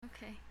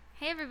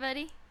Hey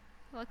everybody,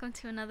 welcome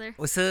to another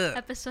What's up?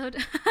 episode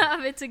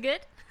of It's a Good.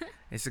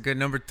 It's a good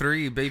number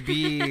 3,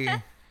 baby.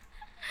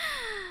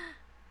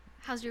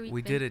 How's your week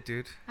We been? did it,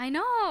 dude. I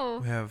know.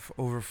 We have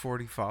over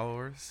 40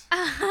 followers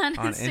on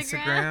on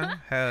Instagram.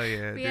 Hell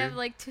yeah, We dude. have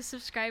like 2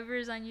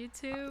 subscribers on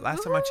YouTube.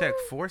 Last time I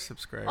checked, Woo! 4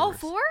 subscribers. Oh,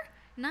 4?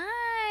 Nice.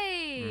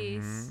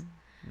 Mhm.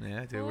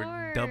 Yeah, dude, 4.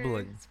 we're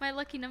doubling. It's my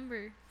lucky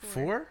number.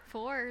 4?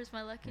 4 is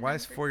my lucky number. Why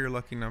is 4 your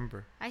lucky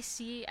number? I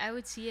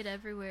would see it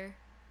everywhere.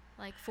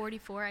 Like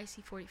 44, I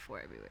see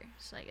 44 everywhere.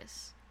 So I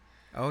guess.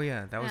 Oh,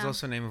 yeah. That was Yeah.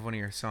 also the name of one of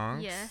your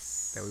songs.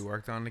 Yes. That we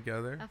worked on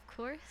together. Of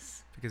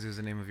course. Because it was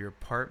the name of your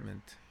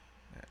apartment.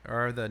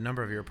 Or the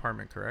number of your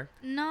apartment, correct?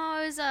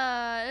 No, it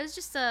was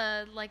just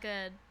I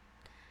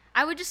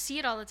would just see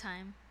it all the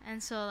time,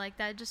 and so like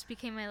that just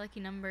became my lucky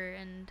number.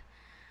 And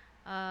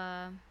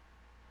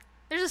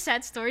there's a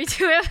sad story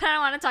to it, but I don't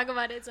want to talk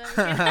about it. So,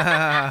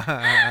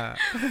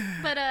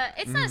 but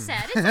it's not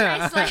sad. It's a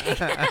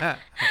nice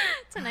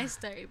it's a nice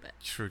story. But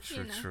True.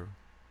 you know. True.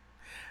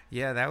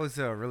 Yeah, that was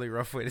a really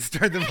rough way to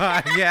start the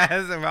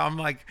podcast. I'm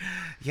like,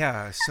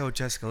 yeah, so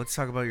Jessica, let's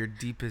talk about your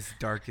deepest,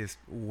 darkest,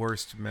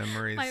 worst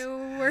memories. my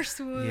worst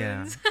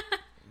wounds. Yeah.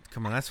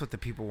 Come on, that's what the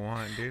people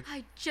want, dude.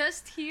 I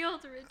just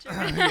healed, Richard.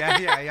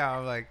 yeah.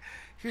 I'm like,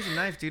 here's a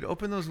knife, dude.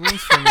 Open those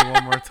wounds for me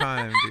one more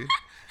time, dude.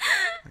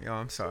 Yo,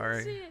 I'm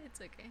sorry.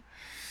 It's okay.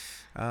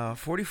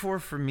 44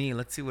 for me.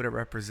 Let's see what it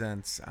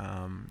represents.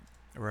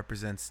 It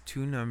represents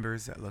 2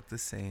 numbers that look the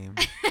same.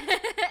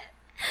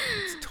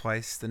 It's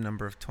twice the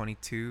number of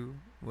 22,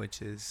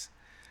 which is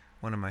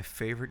one of my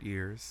favorite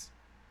years.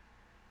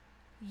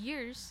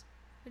 Years?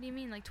 What do you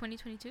mean, like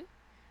 2022?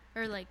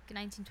 Or like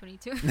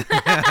 1922?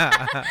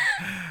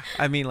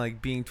 I mean,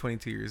 like being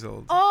 22 years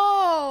old.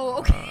 Oh,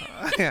 okay.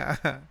 Yeah.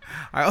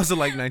 I also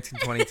like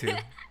 1922.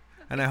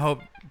 And I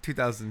hope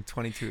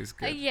 2022 is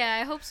good. Yeah,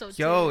 I hope so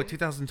too. Yo,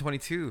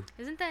 2022.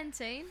 Isn't that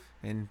insane?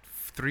 In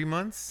 3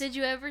 months? Did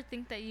you ever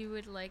think that you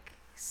would like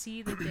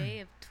see the day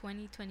of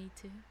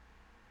 2022?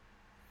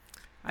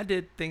 I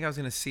did think I was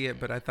going to see it,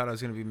 but I thought I was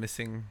going to be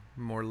missing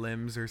more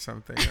limbs or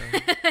something.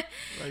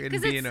 Like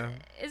it'd be in a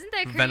isn't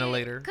that crazy?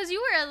 ventilator. Because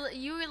you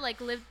were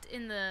like lived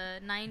in the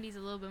 90s a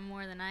little bit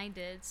more than I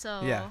did.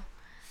 So Yeah.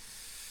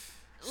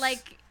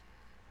 Like,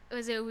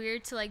 was it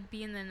weird to like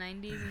be in the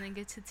 90s and then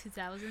get to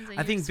 2000s? And I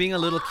you're think just- being a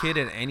little kid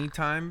at any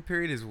time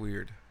period is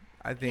weird.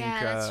 I think,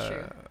 Yeah, that's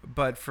true.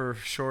 But for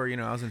sure,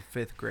 I was in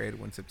 5th grade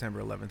when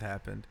September 11th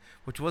happened,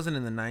 which wasn't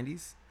in the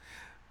 90s,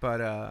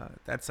 but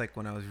that's like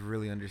when I was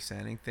really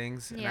understanding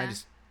things, and I Yeah.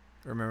 just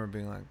remember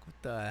being like, "What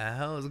the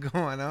hell is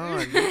going on?"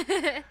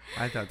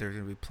 I thought there was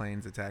gonna be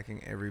planes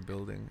attacking every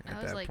building I at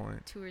was that like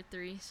point. 2 or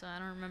 3, so I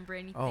don't remember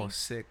anything. Oh,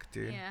 sick,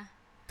 dude. Yeah.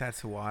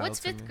 That's wild. What's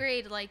to 5th me.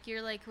 grade? Like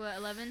you're like what,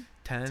 11?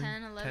 10,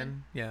 10,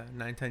 11? yeah,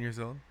 9, 10 years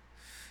old.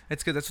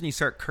 It's good. That's when you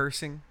start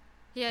cursing.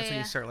 Yeah, That's yeah. when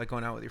you start like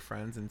going out with your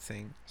friends and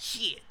saying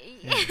shit.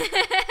 Dick.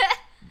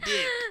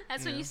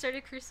 That's when Yeah. you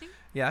started cursing?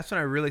 Yeah, that's when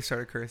I really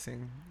started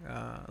cursing,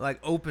 like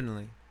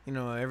openly.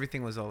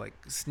 Everything was all like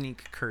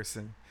sneak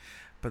cursing,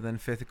 but then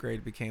 5th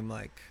grade became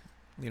like,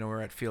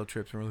 we're at field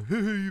trips and we're like,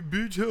 "Hey,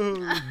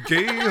 bitch,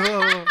 gay,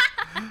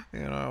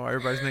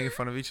 everybody's making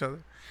fun of each other."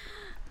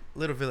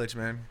 Little village,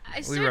 man. I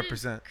We started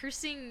represent.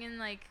 cursing in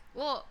like,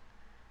 well,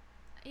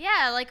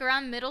 yeah, like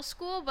around middle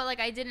school, but like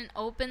I didn't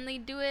openly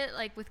do it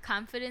like with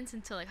confidence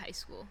until like high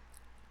school.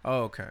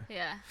 Oh, okay.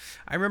 Yeah.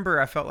 I remember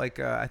I felt like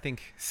I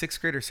think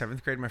 6th grade or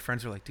 7th grade, my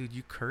friends were like, "Dude,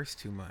 you curse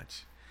too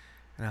much,"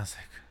 and I was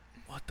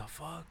like, "What the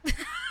fuck?"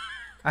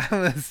 I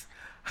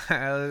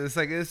was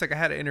like I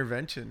had an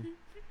intervention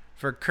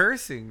for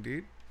cursing,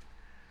 dude.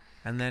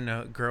 And then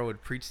a girl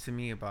would preach to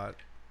me about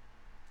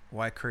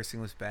why cursing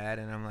was bad,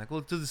 and I'm like, "Well,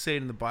 it doesn't say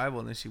it in the Bible."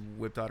 And then she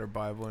whipped out her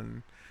Bible,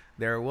 and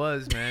there it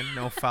was, man.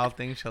 "No foul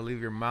thing shall leave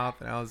your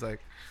mouth." And I was like,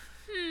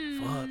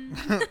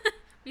 "Fuck."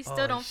 We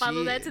still Oh, don't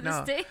follow that shit. to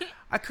No. this day.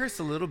 I cursed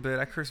a little bit.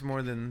 I cursed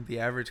more than the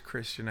average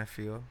Christian, I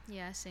feel.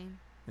 Yeah, same.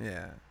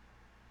 Yeah.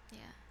 Yeah.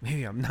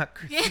 Maybe I'm not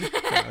Christian. No,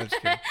 I'm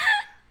just kidding.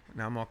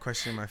 Now I'm all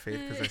questioning my faith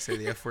because I say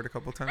the F word a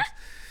couple times.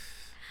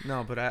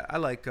 No, but I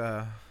like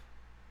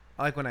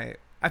when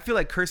I feel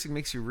like cursing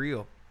makes you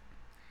real.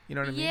 You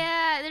know what I mean?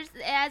 Yeah, it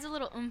adds a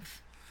little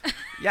oomph.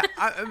 Yeah,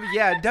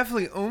 yeah,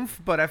 definitely oomph.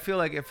 But I feel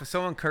like if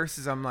someone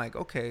curses, I'm like,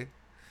 okay,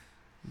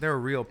 they're a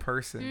real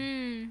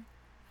person.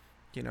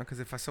 Because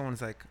if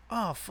someone's like,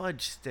 "Oh,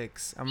 fudge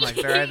sticks," I'm like,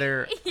 they're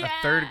either Yeah. a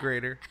 3rd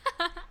grader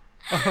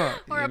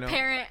Or a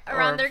parent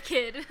around their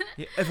kid.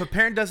 Yeah, if a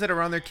parent does it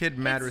around their kid,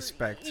 mad It's-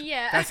 respect.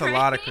 yeah, That's a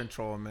lot of right?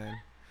 control,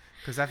 man.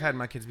 Because I've had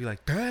my kids be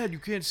like, "Dad, you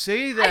can't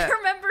say I that."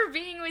 remember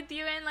being with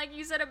you and like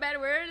you said a bad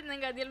word and then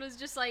Gadiel was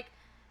just like,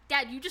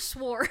 "Dad, you just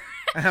swore."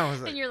 And I was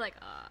like, and you're like,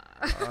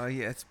 "Oh,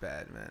 yeah, it's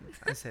bad, man."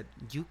 I said,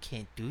 "You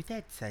can't do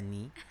that,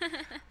 Sonny."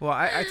 Well,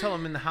 I tell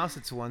them in the house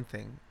it's one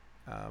thing,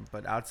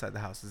 but outside the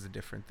house is a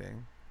different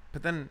thing.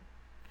 But then,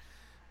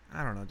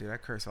 I don't know, dude. I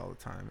curse all the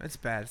time. It's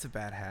bad. It's a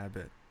bad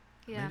habit.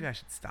 Yeah. Maybe I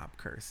should stop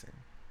cursing.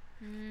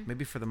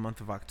 Maybe for the month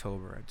of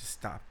October, I just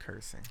stop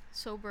cursing.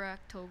 Sober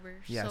October.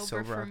 Yeah,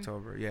 sober from,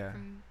 October. Yeah.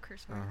 From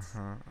curse words.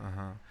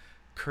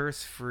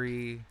 Curse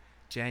free,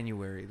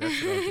 January.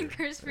 That's what I'll do.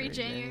 Curse-free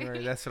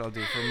January. That's what I'll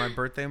do for my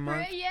birthday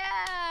month.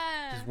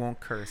 Yeah. Just won't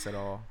curse at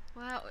all.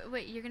 Wow.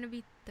 Wait, you're gonna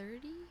be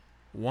 30?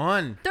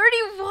 1.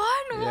 31.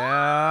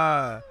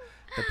 Yeah.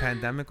 The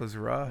pandemic was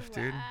rough,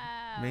 dude.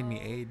 Wow. Made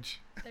me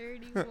age.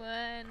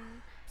 31.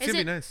 It's gonna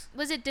be nice.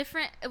 Was it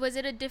different? Was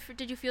it a different?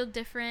 Did you feel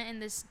different in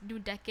this new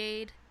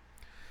decade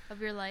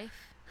of your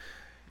life?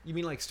 You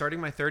mean like starting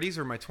my 30s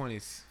or my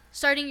 20s?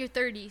 Starting your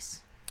 30s.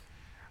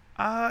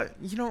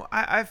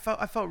 I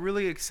felt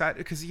really excited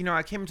because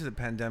I came into the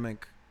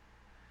pandemic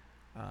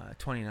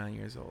 29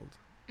 years old.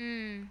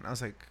 And I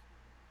was like,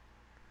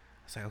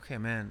 okay,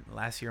 man,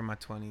 last year in my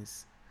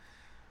 20s,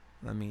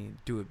 let me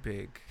do it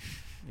big.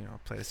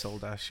 Play a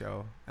sold out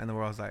show. And the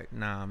world's like,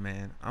 nah,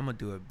 man, I'm gonna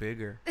do it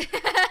bigger.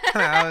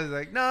 I was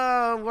like,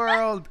 no,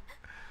 world,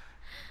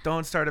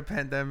 don't start a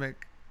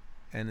pandemic.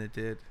 And it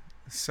did.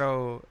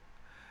 So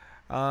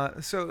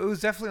it was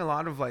definitely a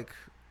lot of like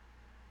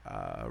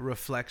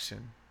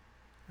reflection.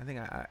 I think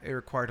it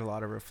required a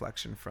lot of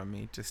reflection from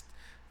me, just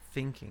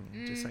thinking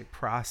and just like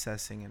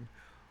processing and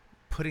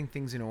putting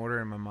things in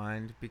order in my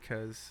mind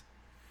because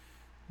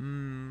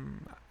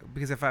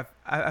if I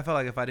felt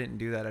like if I didn't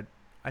do that,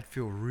 I'd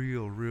feel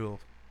real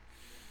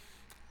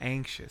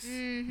anxious,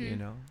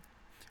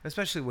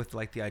 especially with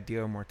like the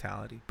idea of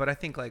mortality. But I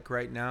think like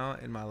right now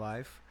in my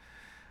life,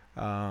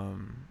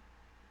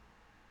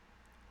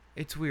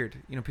 it's weird.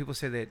 People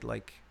say that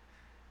like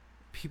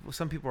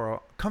some people are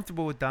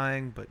comfortable with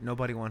dying, but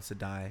nobody wants to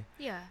die.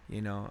 Yeah.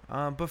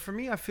 But for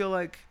me, I feel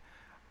like,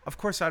 of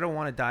course, I don't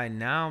want to die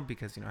now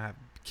because I have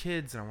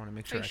kids and I want to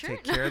make sure I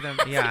take care of them.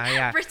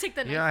 Yeah. Take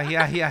the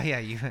Yeah.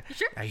 You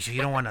sure? Are you sure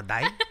you don't want to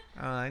die?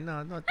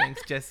 No,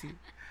 thanks, Jesse.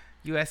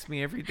 You ask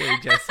me every day,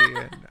 Jesse,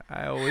 and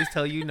I always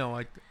tell you no.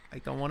 I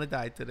don't want to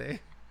die today.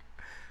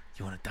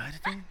 You want to die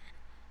today?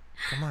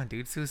 Come on,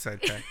 dude,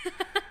 suicide pact.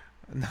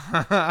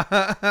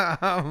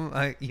 I'm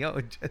like,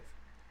 yo, Jesse.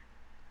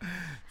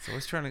 So I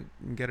was trying to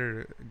get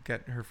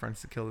her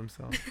friends to kill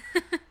themselves.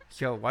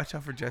 Yo, watch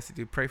out for Jesse,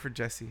 dude. Pray for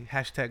Jesse.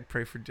 #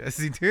 pray for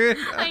Jesse, dude.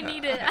 I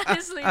need it,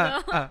 honestly,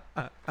 though.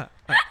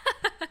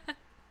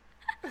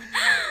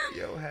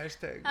 Yo,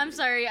 #. I'm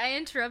sorry, I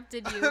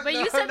interrupted you. But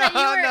you said that you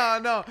were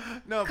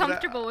no,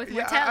 comfortable with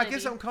mortality. Yeah, I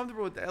guess I'm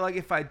comfortable with that. Like,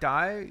 if I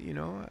die,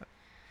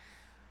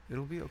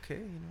 it'll be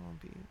okay.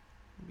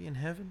 I'll be in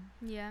heaven.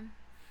 Yeah.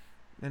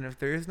 And if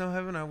there is no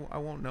heaven, I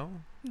won't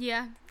know.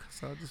 Yeah.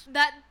 So I'll just...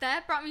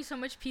 That brought me so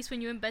much peace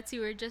when you and Betsy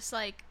were just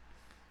like,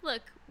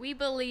 look, we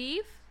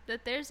believe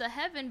that there's a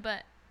heaven,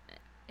 but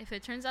if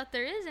it turns out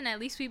there isn't, at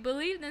least we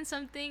believed in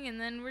something,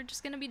 and then we're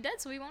just going to be dead,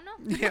 so we won't know.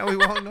 Yeah, we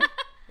won't know.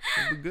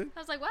 It'll be good. I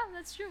was like, wow,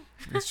 that's true.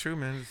 It's true,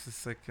 man. It's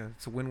just like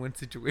it's a win-win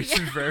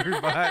situation for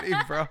everybody,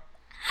 bro.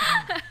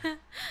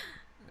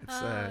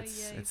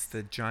 It's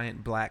the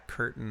giant black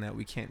curtain that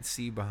we can't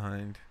see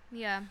behind.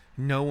 Yeah.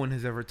 No one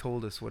has ever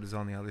told us what is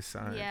on the other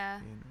side.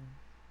 Yeah.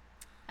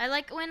 I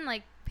like when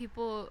like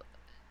people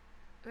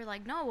were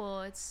like, no,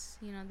 well, it's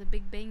the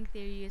Big Bang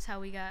Theory is how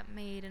we got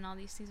made and all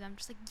these things. I'm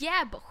just like,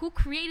 yeah, but who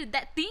created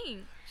that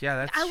thing? Yeah,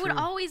 that's true.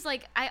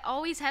 I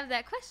always have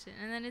that question,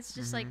 and then it's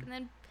just like, and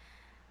then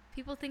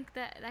people think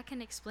that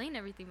can explain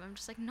everything, but I'm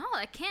just like, no,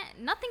 I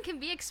can't. Nothing can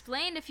be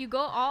explained if you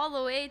go all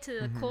the way to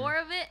the core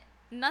of it.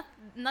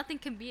 Nothing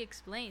can be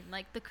explained.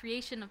 Like the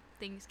creation of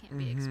things can't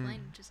be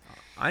explained, which is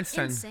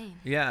Einstein, insane.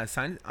 Yeah,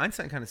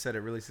 Einstein kind of said it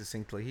really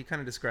succinctly. He kind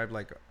of described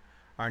like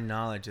our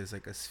knowledge as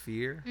like a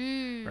sphere,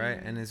 right?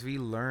 And as we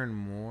learn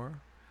more,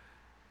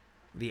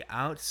 the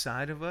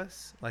outside of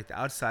us, like the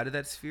outside of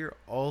that sphere,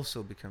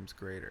 also becomes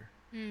greater.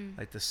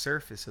 Like the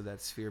surface of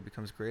that sphere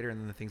becomes greater, and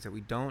then the things that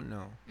we don't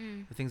know,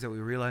 the things that we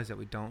realize that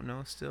we don't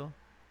know still,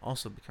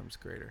 also becomes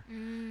greater.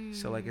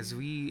 So like as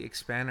we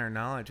expand our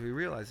knowledge, we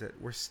realize that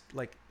we're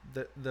like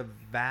the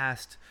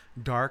vast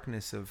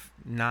darkness of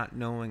not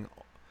knowing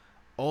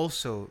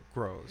also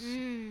grows.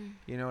 You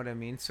know what I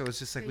mean? So it's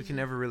just like we can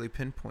never really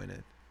pinpoint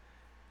it.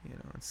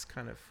 It's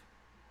kind of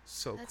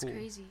so That's cool. That's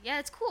crazy. Yeah,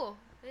 it's cool.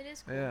 It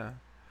is cool. Yeah.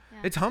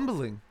 It's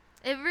humbling.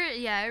 It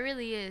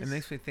really is. It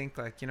makes me think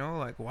like,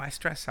 like why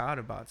stress out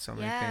about so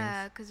many things?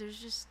 Yeah, because there's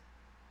just...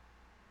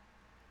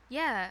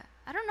 Yeah,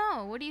 I don't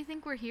know. What do you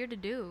think we're here to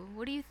do?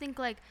 What do you think,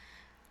 like...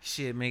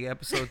 Shit, make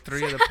episode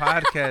 3 of the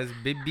podcast,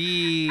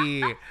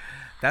 baby.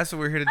 That's what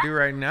we're here to do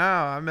right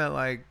now. I'm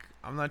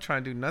not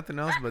trying to do nothing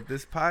else but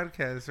this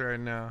podcast right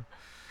now.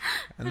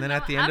 And then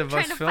at the end of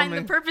us filming... I'm trying to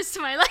find the purpose to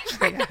my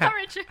life right now,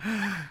 Richard.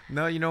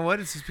 No, you know what?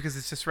 It's just because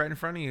it's just right in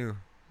front of you.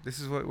 This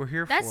is what we're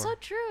here for. That's so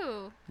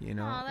true. We're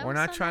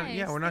not trying.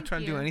 Yeah, we're not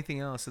trying to do anything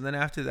else. And then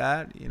after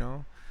that,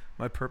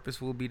 my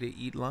purpose will be to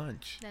eat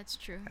lunch. That's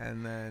true.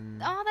 And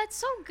then. Oh, that's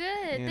so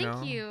good.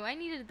 Thank you. I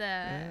needed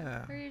that.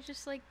 Yeah. Where you're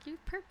just like, your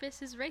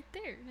purpose is right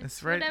there.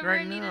 It's right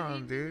now,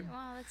 dude.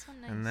 Wow, that's so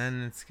nice. And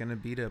then it's gonna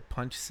be to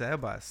punch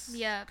Sebas.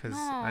 Yeah. Because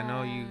I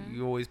know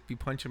you always be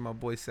punching my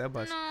boy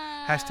Sebas.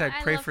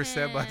 No, #pray for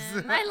Sebas.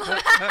 I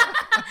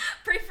love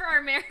Pray for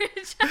our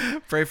marriage.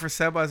 Pray for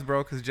Sebas,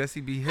 bro, because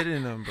Jesse be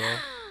hitting him, bro.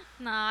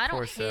 No, I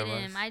don't hit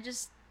him. I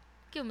just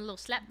give him a little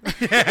slap.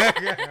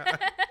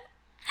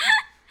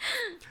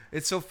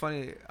 It's so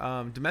funny.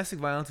 Domestic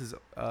violence is.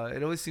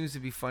 It always seems to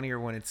be funnier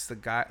when it's the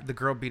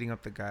girl beating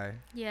up the guy.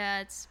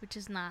 Yeah, which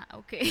is not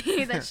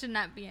okay. That should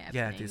not be happening.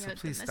 Yeah, dude. So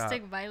please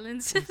domestic stop.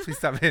 violence. Please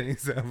stop hitting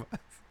someone.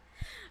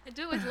 I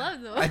do it with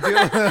love though. I do.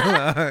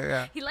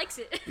 Yeah. He likes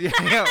it. Yeah.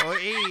 Well,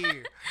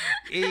 I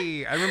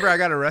remember I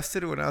got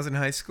arrested when I was in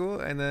high school,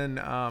 and then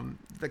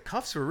the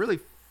cuffs were really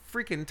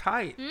freaking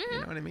tight. Mm-hmm.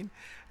 You know what I mean?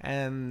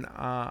 And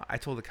I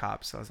told the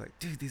cops, I was like,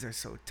 dude, these are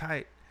so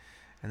tight.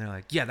 And they're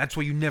like, yeah, that's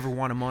why you never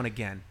want them on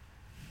again.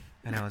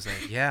 And I was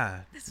like,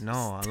 yeah,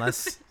 no,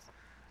 unless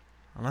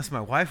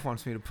my wife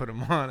wants me to put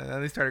them on. And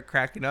then they started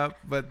cracking up,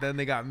 but then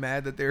they got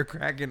mad that they were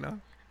cracking up.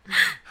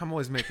 I'm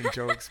always making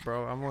jokes,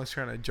 bro. I'm always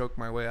trying to joke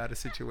my way out of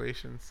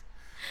situations.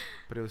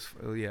 But it was,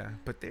 yeah.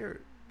 But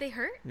They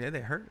hurt? yeah,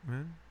 they hurt,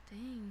 man.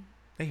 Dang.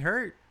 They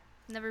hurt.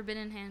 Never been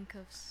in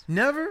handcuffs.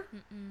 Never?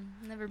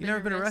 Never You been never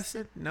been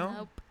arrested? No?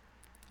 Nope.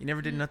 You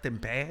never did nothing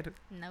bad?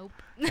 Nope.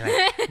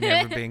 Like,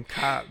 never been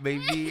caught,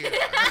 baby.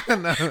 No.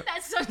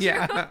 That's so true.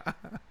 Yeah.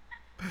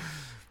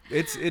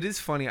 It is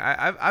funny.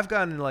 I've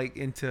gotten like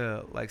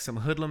into like some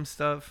hoodlum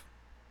stuff.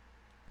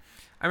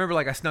 I remember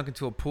like I snuck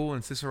into a pool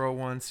in Cicero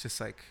once,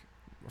 just like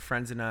my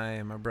friends and I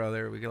and my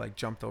brother. We like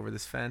jumped over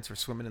this fence. We're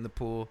swimming in the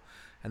pool,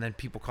 and then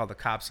people called the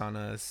cops on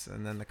us,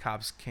 and then the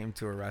cops came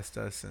to arrest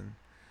us, and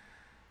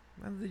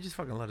well, they just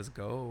fucking let us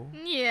go.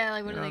 Yeah,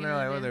 like what are they They're gonna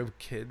like, do? well, they're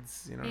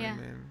kids, you know Yeah.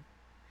 what I mean?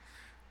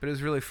 But it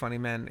was really funny,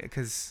 man,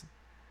 because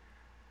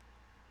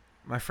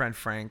my friend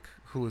Frank,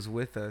 who was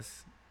with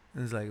us,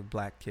 is like a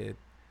black kid,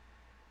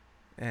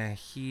 and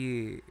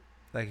he,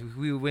 like,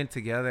 we went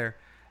together,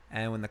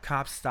 and when the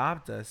cops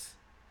stopped us,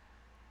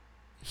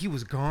 he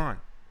was gone.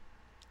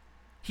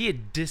 He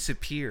had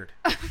disappeared.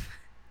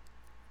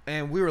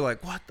 And we were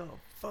like, what the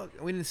fuck?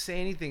 We didn't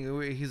say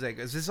anything. He's like,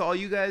 is this all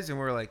you guys? And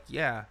we were like,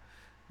 yeah.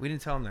 We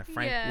didn't tell him that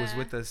Frank was Yeah.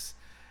 with us.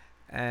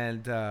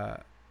 And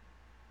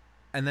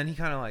then he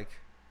kind of like,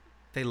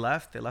 they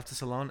left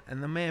us alone.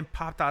 And the man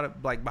popped out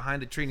of like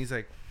behind a tree, and he's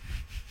like,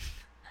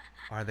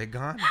 are they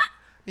gone?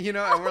 You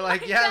know, and we're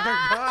like, yeah,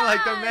 they're gone.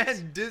 Like, the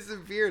man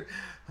disappeared.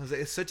 I was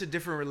like, it's such a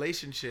different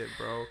relationship,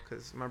 bro.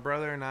 Because my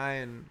brother and I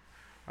and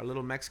our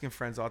little Mexican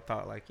friends all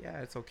thought, like, yeah,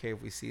 it's okay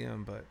if we see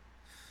him. But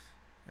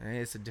hey,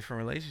 it's a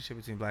different relationship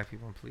between black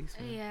people and police,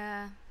 man.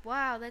 Yeah.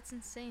 Wow, that's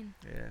insane.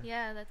 Yeah.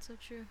 Yeah, that's so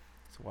true.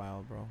 It's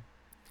wild, bro.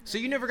 So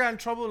you never got in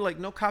trouble? Like,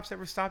 no cops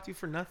ever stopped you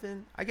for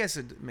nothing? I guess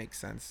it makes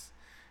sense.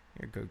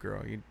 You're a good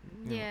girl. You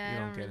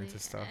don't get into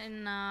stuff.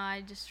 No,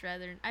 I'd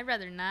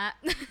rather not.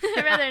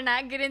 I'd rather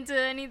not get into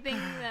anything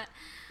that.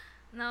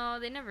 No,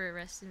 they never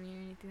arrested me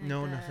or anything like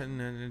No, that. nothing.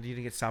 No, you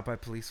didn't get stopped by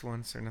police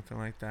once or nothing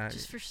like that.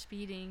 Just for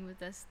speeding, but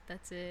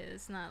that's it.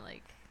 It's not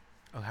like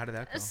Oh, how did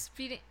that go?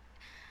 speeding.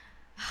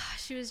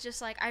 She was just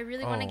like, I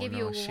really want to give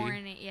you a she?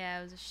 warning. Yeah,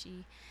 it was a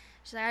she.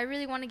 She's like, I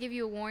really want to give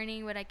you a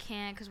warning, but I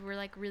can't because we're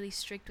like really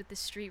strict with the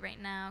street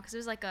right now. Because it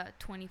was like a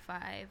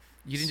 25.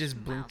 You didn't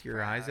just blink miles your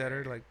per eyes at her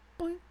hour. like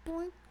boink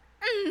boink.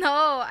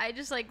 No, I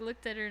just like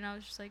looked at her and I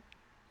was just like,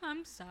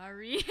 I'm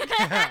sorry.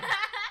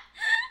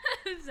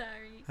 I'm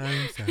sorry.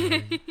 I'm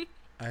sorry.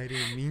 I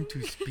didn't mean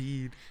to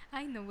speed.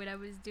 I know what I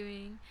was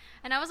doing.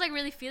 And I was like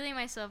really feeling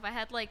myself. I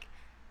had like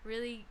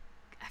really,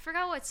 I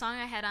forgot what song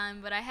I had on,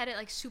 but I had it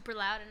like super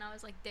loud and I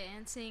was like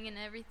dancing and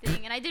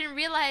everything. And I didn't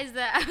realize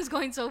that I was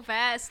going so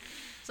fast.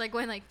 It's like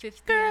going like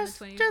 50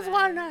 Girls on the 25. just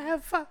wanna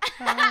have fun.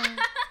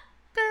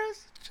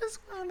 Girls just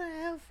wanna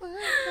have fun.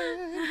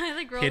 I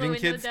like roll Hitting the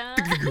window kids. down.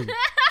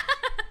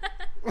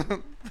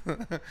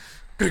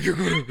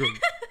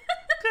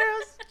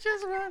 Girls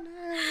just wanna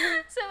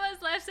have Someone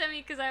laughs at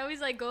me because I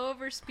always like go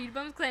over speed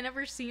bumps because I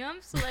never see them.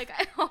 So like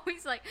I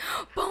always like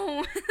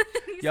boom.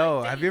 He's Yo,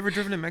 like, have you ever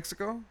driven in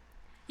Mexico?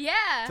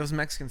 Yeah. Those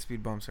Mexican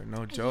speed bumps are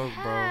no joke,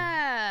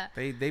 Yeah.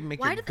 bro. They make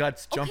Why your do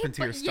guts jump okay,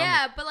 into but your stomach.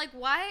 Yeah, but like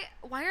why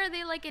are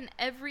they like in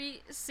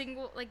every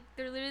single like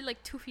they're literally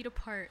like 2 feet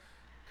apart?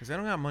 Cause they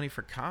don't got money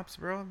for cops,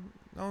 bro.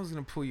 No one's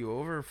gonna pull you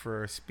over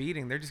for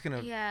speeding. They're just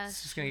gonna, Yeah,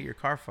 it's just gonna get your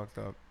car fucked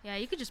up. Yeah,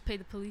 you could just pay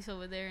the police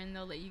over there and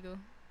they'll let you go.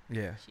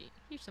 Yeah. Shit,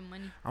 here's some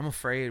money. I'm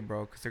afraid,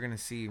 bro, cause they're gonna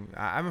see.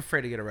 I'm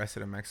afraid to get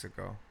arrested in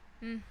Mexico.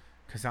 Mm.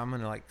 Cause I'm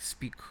gonna like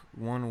speak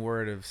one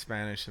word of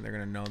Spanish and they're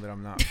gonna know that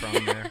I'm not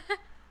from there.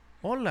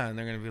 Hola, and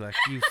they're gonna be like,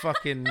 you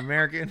fucking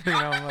American. And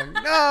I'm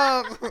like,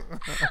 no.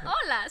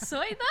 Hola,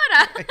 soy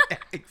Dora. Yeah,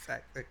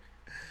 exactly.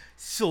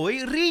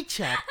 Soy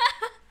Richard.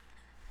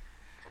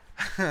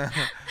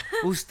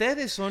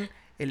 Ustedes son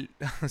el.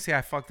 See,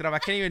 I fucked it up. I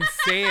can't even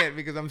say it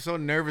because I'm so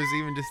nervous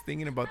even just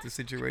thinking about the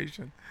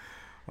situation.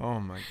 Oh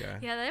my god.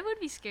 Yeah, that would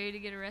be scary to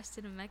get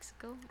arrested in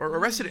Mexico. Or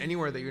arrested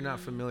anywhere that you're not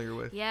familiar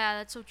with. Yeah,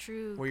 that's so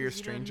true. Where you're a 'cause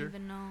stranger. You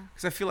don't even know.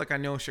 Because I feel like I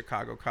know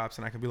Chicago cops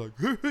and I can be like,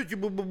 bears.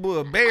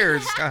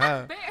 Bears.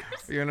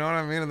 You know what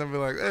I mean? And they'll be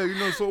like, hey, you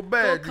know, so Go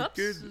bad. Cups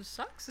You kid.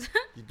 sucks.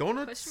 You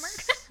donuts.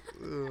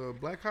 Question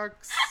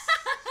Blackhawks.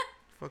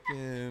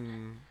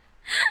 Fucking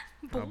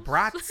Bulls.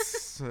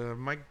 brats.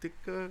 Mike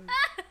Ditka.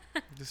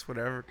 Just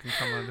whatever can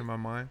come under my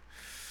mind.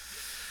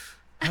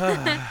 No,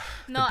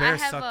 The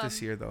Bears I have, suck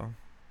this year, though.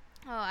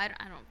 Oh, I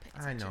don't pay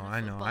attention to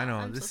I know. football. I know.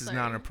 I'm This so is sorry.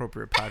 not an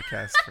appropriate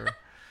podcast for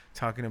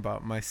talking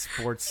about my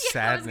sports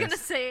Yeah, I was sadness.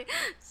 gonna say.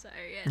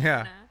 Sorry.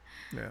 Yeah.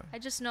 Yeah. I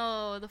just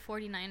know the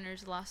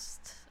 49ers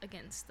lost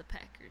against the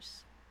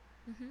Packers.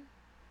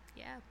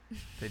 Yeah.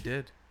 They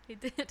did. They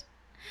did.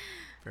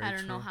 Very I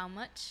don't know true. how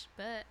much,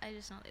 but I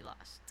just know they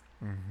lost.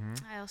 Mm-hmm.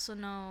 I also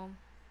know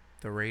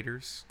The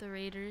Raiders. the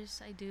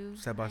Raiders. I do.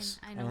 Sebas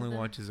I know only them.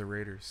 watches the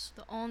Raiders.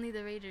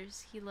 The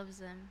Raiders. He loves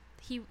them.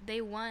 They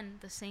won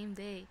the same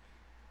day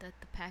that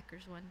the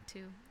Packers won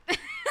too.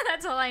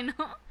 That's all I know.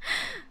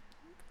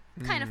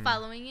 Kind of Mm.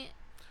 following it.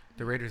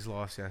 The Raiders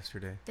lost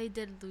yesterday. They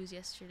did lose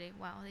yesterday.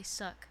 Wow, they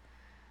suck.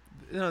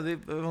 No,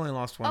 they've only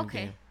lost one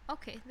game.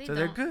 Okay. They So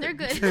don't. they're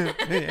good. They're good.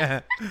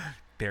 Yeah.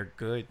 They're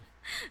good.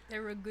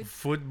 They're a good.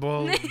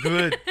 Football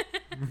good.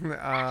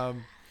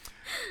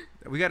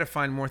 We got to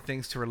find more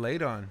things to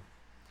relate on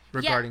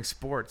regarding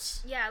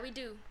sports. Yeah, we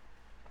do.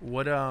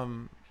 What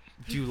do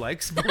you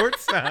like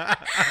sports?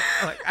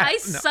 I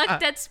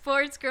sucked at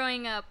sports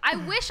growing up. I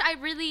wish I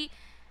really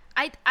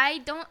I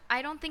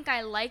don't think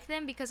I like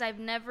them because I've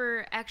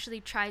never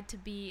actually tried to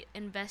be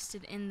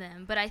invested in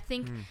them. But I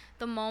think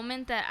the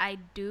moment that I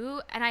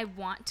do and I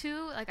want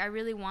to, like I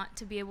really want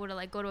to be able to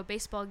like go to a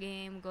baseball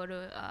game, go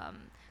to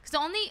cuz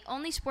the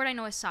only sport I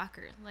know is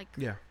soccer, like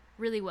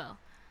really well.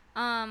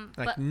 Like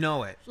but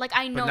know it. like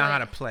I know but not it. how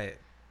to play it.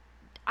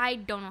 I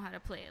don't know how to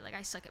play it. Like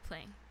I suck at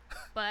playing.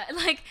 But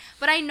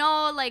I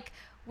know like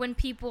when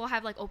people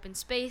have like open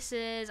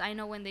spaces, I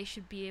know when they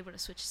should be able to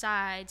switch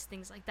sides,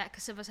 things like that,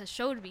 because Sivas has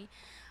showed me.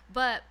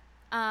 But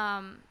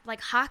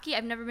like hockey,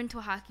 I've never been to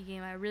a hockey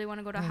game. I really want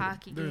to go to a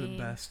hockey They're game.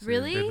 the best.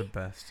 Really? They're the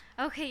best.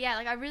 Okay, yeah,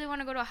 like I really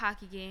want to go to a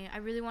hockey game. I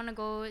really want to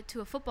go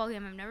to a football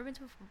game. I've never been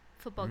to a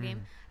football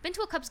game. Been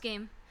to a Cubs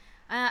game.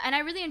 And I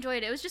really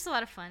enjoyed it. It was just a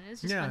lot of fun. It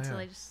was just fun to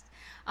like just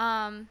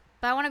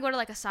but I want to go to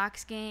like a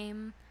Sox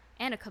game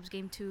and a Cubs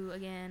game too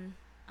again.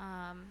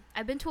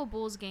 I've been to a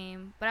Bulls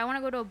game, but I want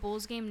to go to a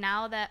Bulls game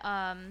now that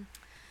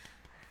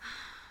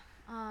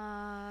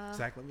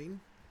Zach Levine?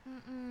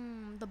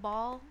 the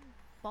ball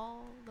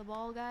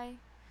guy,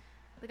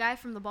 the guy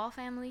from the Ball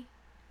family.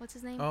 What's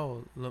his name?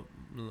 Oh,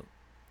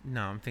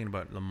 no, I'm thinking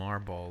about Lamar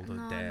Ball, the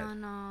dad.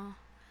 No.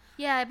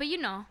 Yeah, but you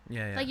know.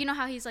 Yeah. Like you know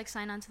how he's like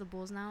signed on to the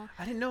Bulls now.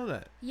 I didn't know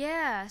that.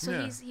 Yeah, so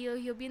Yeah.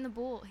 he'll be in the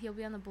Bull. He'll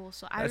be on the Bulls.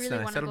 So I That's really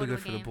nice. want to That'll go be to good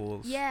a for the game.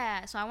 Bulls.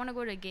 Yeah, so I want to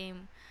go to a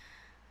game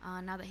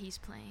now that he's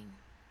playing,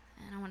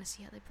 and I want to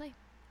see how they play.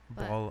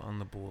 But Ball on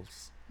the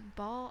Bulls.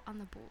 Ball on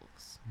the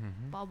Bulls.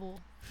 Mm-hmm. Ball bull.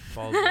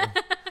 Ball.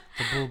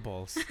 The Bull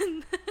Balls.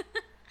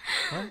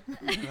 What?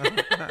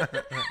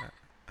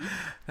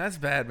 That's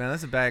bad, man.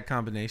 That's a bad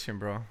combination,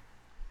 bro.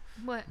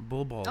 What?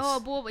 Bull balls. Oh,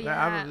 bull.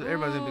 Yeah.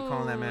 Everybody's gonna be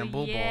calling that man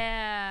bull ball.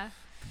 Yeah.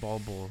 The ball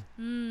bull.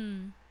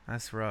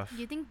 That's rough. Do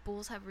you think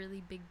bulls have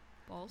really big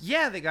balls?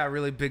 Yeah, they got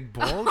really big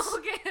balls.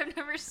 Okay, I've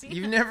never seen.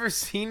 You've never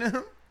seen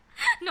them?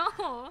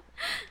 No.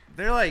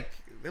 They look like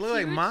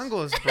Huge?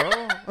 mongols, bro.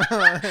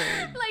 Like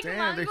Damn,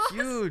 mongols?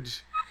 they're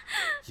huge.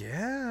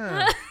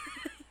 Yeah.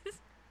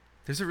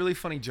 There's a really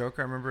funny joke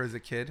I remember as a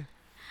kid.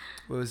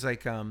 It was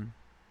like,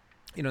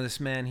 this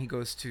man, he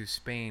goes to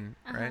Spain,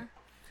 right?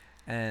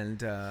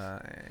 And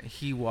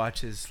he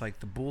watches like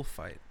the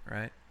bullfight,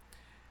 right?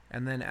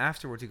 And then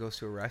afterwards he goes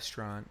to a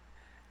restaurant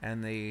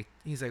and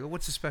he's like,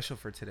 what's the special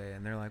for today?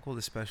 And they're like, well,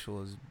 the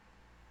special is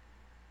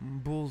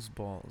bull's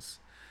balls,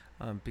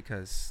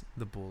 because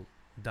the bull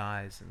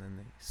dies and then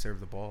they serve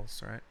the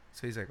balls, right?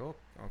 So he's like, oh,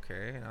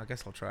 okay, I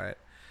guess I'll try it.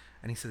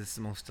 And he says it's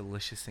the most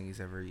delicious thing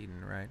he's ever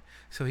eaten, right?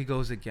 So he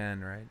goes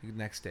again, right,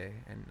 next day,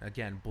 and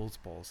again, bull's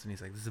balls. And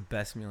he's like, this is the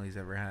best meal he's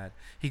ever had.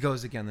 He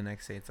goes again the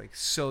next day. It's like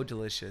so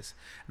delicious.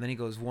 And then he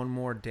goes one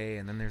more day,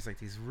 and then there's like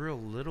these real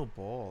little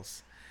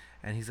balls.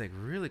 And he's like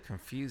really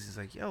confused. He's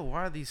like, yo,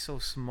 why are these so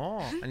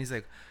small? And he's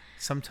like,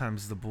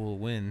 sometimes the bull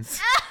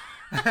wins.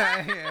 Yeah.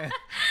 And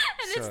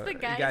it's So, the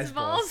guy's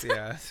balls.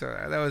 Yeah, so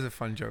that was a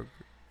fun joke.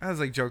 That was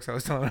like jokes I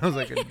was telling when I was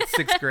like in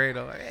 6th grade.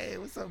 I'm like, hey,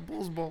 what's up,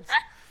 bull's balls?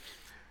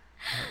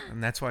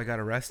 And that's why I got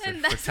arrested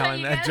And for that's why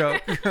telling you that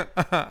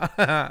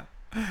got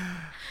joke.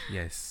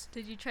 Yes.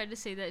 Did you try to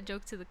say that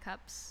joke to the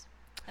cops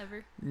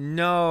ever?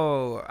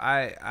 No,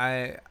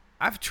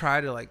 I've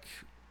tried to like,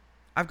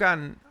 I've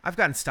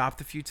gotten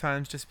stopped a few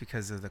times just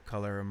because of the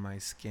color of my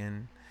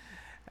skin,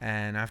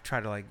 and I've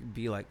tried to like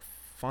be like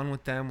fun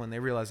with them when they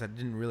realized I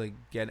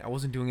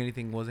wasn't doing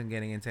anything, wasn't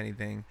getting into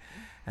anything,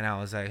 and I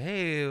was like,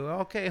 hey,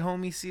 okay,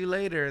 homie, see you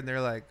later, and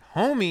they're like,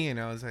 homie, and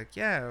I was like,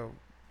 yeah,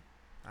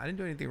 I didn't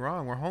do anything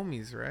wrong, we're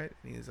homies, right?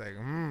 And he's like,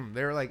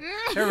 they were like,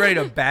 they're ready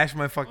to bash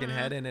my fucking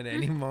head in at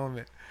any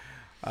moment.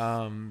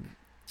 And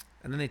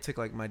then they took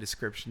like my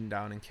description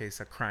down in case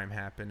a crime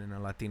happened and a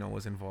Latino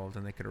was involved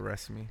and they could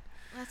arrest me.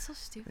 That's so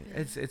stupid.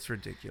 It's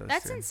ridiculous.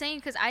 That's dude. insane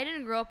because I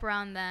didn't grow up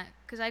around that.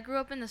 Because I grew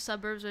up in the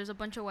suburbs. There's a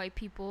bunch of white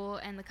people,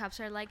 and the cops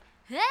are like,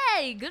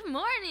 "Hey, good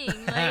morning."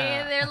 Like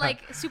they're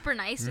like super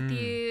nice with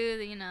you.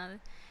 You know,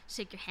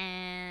 shake your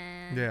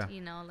hand. Yeah.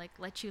 You know, like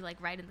let you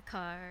like ride in the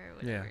car or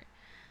whatever. Yeah.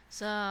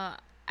 So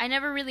I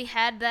never really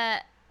had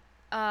that.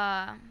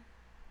 I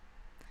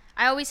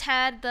always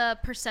had the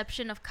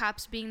perception of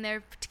cops being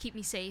there to keep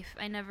me safe.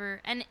 And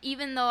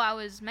even though I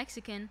was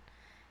Mexican,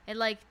 it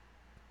like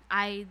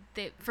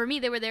for me,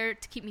 they were there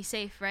to keep me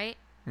safe, right?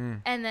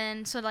 Mm. And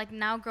then so like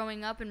now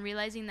growing up and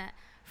realizing that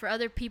for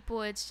other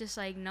people it's just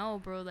like,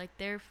 no, bro, like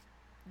they're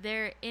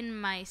in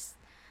my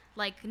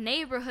like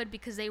neighborhood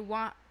because they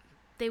want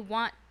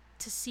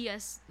to see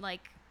us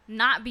like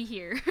not be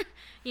here.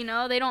 You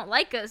know, they don't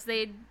like us.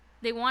 They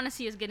want to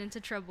see us get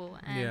into trouble.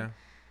 And Yeah.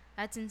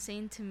 that's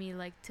insane to me,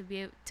 like to be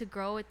able to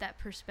grow with that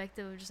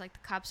perspective of just like the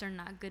cops are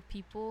not good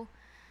people.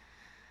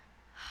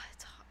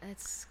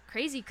 It's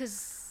crazy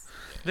because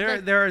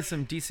There are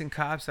some decent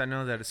cops. I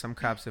know that some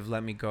cops have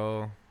let me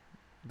go.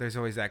 There's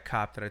always that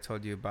cop that I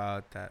told you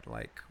about that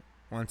like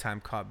one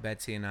time caught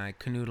Betsy and I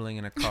canoodling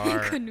in a car.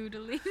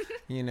 canoodling.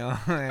 You know,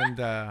 and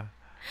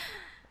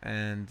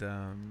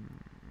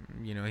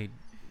you know, he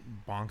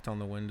bonked on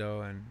the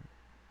window, and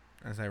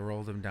as I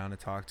rolled him down to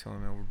talk to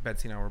him, and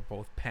Betsy and I were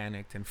both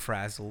panicked and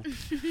frazzled.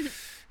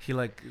 he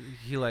like,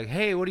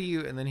 hey, what are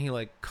you? And then he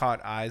like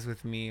caught eyes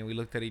with me, and we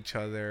looked at each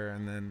other,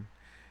 and then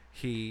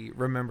he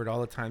remembered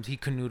all the times he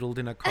canoodled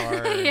in a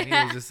car, and he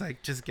was just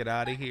like, just get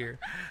out of here.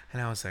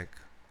 And I was like,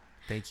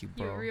 thank you,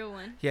 bro. You're a real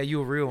one. Yeah,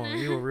 you a real one.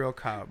 You a real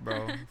cop,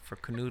 bro, for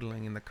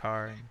canoodling in the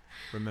car and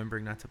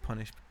remembering not to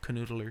punish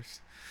canoodlers.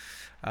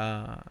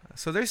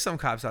 So there's some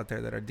cops out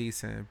there that are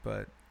decent,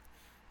 but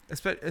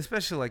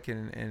especially like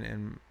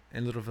in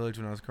Little Village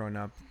when I was growing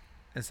up,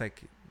 it's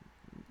like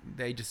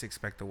they just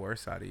expect the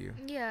worst out of you.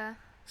 Yeah.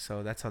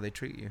 So that's how they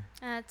treat you.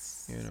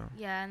 That's, you know.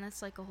 Yeah, and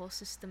that's like a whole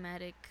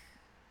systematic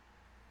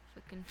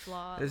fucking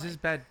flaw. It's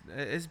just bad.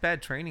 It's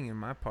bad training in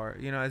my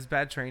part. You know, it's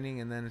bad training,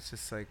 and then it's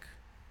just like,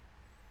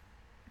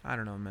 I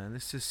don't know, man.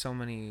 There's just so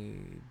many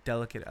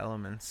delicate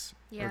elements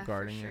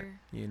regarding it.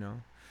 You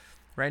know,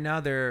 right now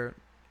there's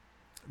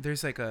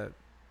a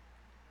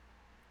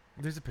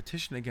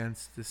petition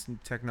against this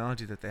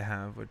technology that they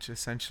have, which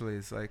essentially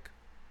is like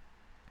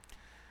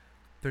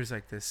there's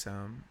like this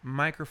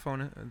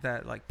microphone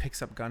that like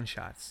picks up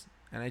gunshots,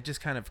 and it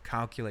just kind of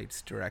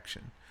calculates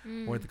direction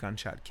where the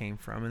gunshot came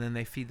from, and then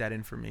they feed that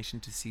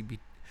information to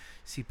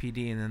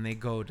CPD, and then they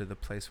go to the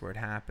place where it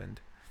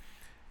happened.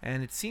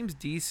 And it seems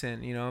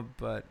decent, you know,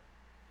 but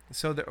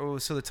so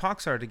the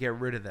talks are to get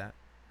rid of that,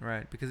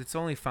 right? Because it's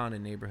only found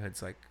in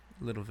neighborhoods like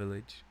Little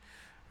Village,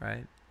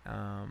 right?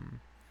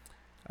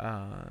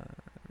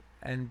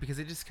 And because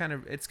it's kind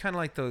of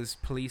like those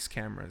police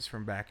cameras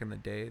from back in the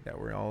day that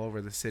were all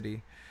over the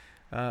city.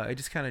 It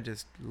just kind of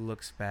just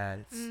looks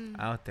bad. It's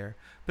out there.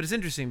 But it's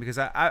interesting because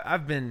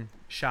I've been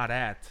shot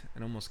at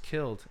and almost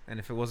killed. And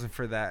if it wasn't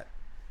for that,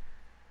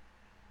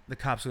 the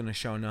cops wouldn't have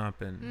shown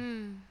up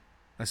and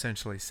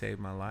essentially saved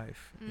my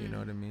life. You know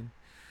what I mean?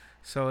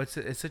 So it's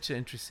such an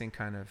interesting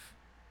kind of,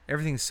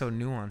 everything's so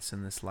nuanced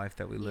in this life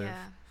that we live.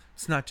 Yeah.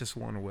 It's not just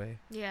one way.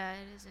 Yeah,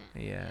 it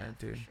isn't. Yeah,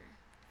 dude. Sure.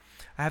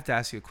 I have to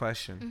ask you a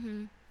question.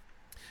 Mm-hmm.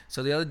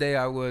 So the other day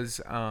I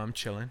was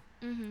chilling.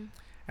 Mm-hmm.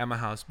 At my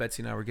house.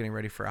 Betsy and I were getting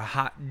ready for a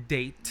hot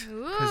date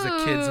because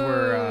the kids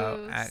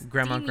were at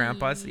grandma and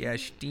grandpa's. Yeah,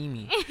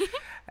 steamy.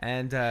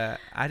 And I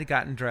had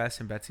gotten dressed,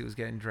 and Betsy was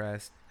getting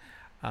dressed.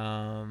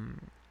 And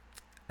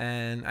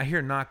I hear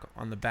a knock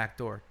on the back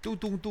door. Dun,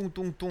 dun, dun,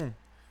 dun, dun.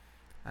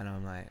 And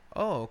I'm like,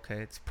 oh, okay.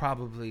 It's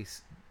probably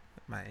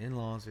my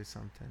in-laws or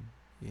something.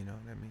 You know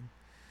what I mean?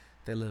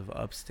 They live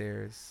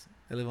upstairs.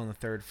 They live on the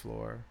 3rd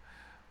floor,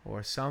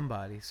 or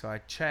somebody. So I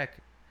check,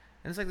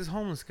 and it's like this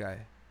homeless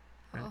guy.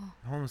 Right?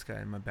 Homeless guy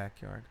in my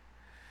backyard,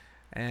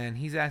 and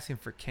he's asking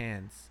for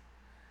cans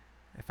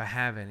if I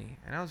have any,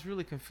 and I was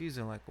really confused.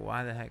 I'm like,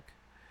 why the heck?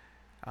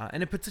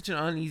 And it put such an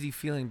uneasy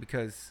feeling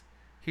because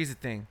here's the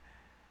thing.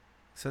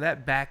 So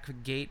that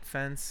back gate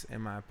fence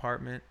in my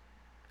apartment,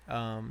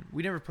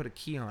 we never put a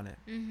key on it,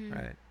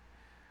 right?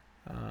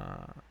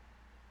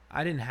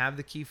 I didn't have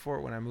the key for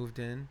it when I moved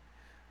in,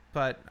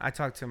 but I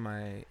talked to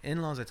my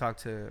in-laws. I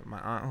talked to my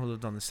aunt who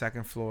lived on the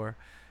 2nd floor.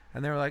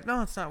 And they were like,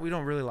 no, it's not. We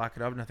don't really lock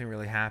it up. Nothing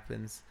really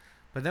happens.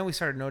 But then we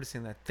started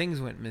noticing that things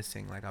went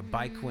missing. Like a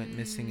bike went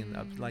missing.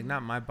 Like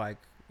not my bike,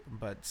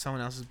 but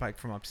someone else's bike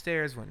from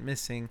upstairs went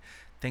missing.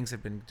 Things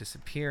have been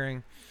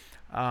disappearing.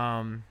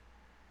 And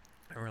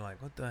we're like,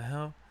 what the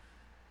hell?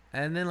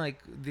 And then like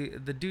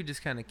the dude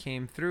just kind of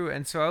came through.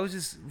 And so I was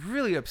just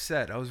really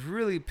upset. I was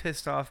really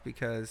pissed off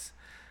because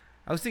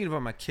I was thinking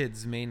about my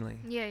kids mainly.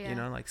 Yeah, yeah. You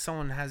know, like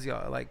someone has the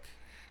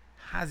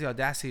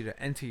audacity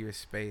to enter your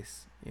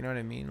space. You know what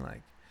I mean?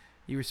 Like,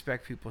 you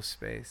respect people's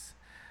space.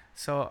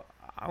 So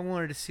I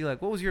wanted to see,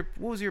 like, what was your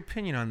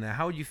opinion on that?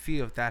 How would you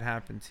feel if that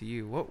happened to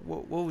you? What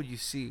would you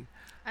see?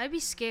 I'd be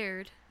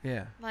scared.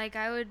 Yeah. Like,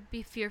 I would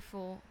be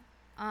fearful.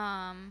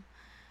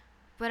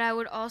 But I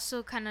would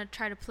also kind of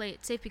try to play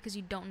it safe because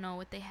you don't know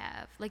what they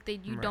have. Like,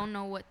 you don't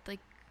know what, like,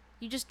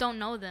 you just don't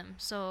know them.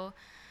 So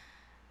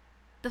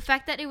the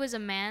fact that it was a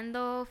man,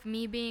 though,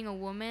 me being a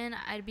woman,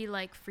 I'd be,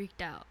 like,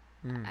 freaked out.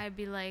 I'd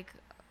be like,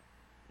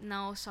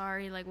 no,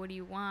 sorry, like, what do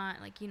you want?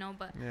 Like, you know,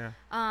 but yeah.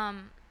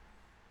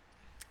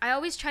 I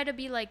always try to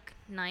be, like,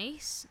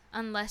 nice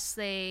unless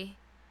I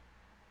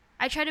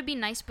try to be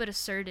nice but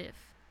assertive,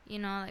 you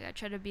know? Like, I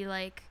try to be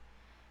like,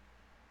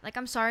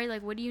 I'm sorry,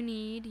 like, what do you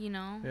need, you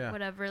know? Yeah.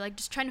 Whatever. Like,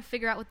 just trying to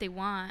figure out what they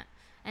want.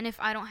 And if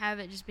I don't have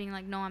it, just being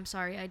like, no, I'm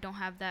sorry, I don't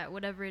have that,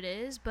 whatever it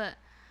is. But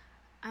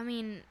I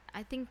mean,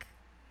 I think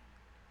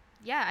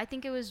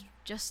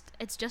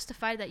it's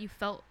justified that you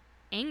felt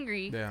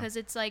angry, because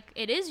it's like,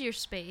 it is your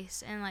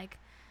space. And like,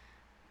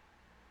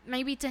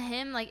 maybe to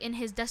him, like in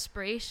his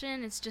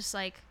desperation, it's just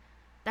like,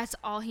 that's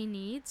all he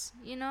needs,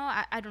 you know?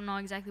 I don't know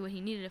exactly what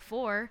he needed it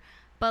for,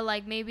 but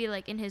like, maybe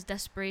like in his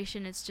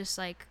desperation, it's just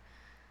like,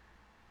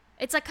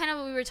 it's like kind of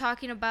what we were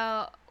talking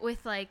about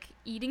with like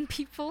eating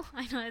people.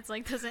 I know it's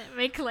like doesn't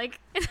make like,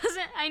 it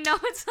doesn't, I know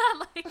it's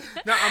not like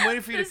no, I'm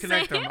waiting for you to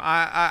connect them.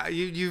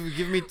 You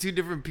give me two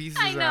different pieces.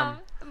 I know,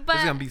 but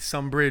there's gonna be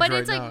some bridge. But right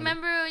it's like, now.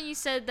 remember when you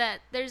said that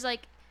there's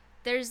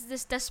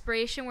this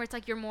desperation where it's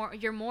like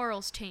your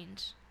morals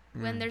change.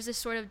 When there's this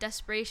sort of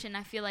desperation,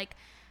 I feel like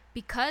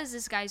because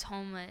this guy's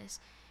homeless,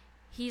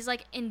 he's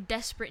like in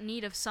desperate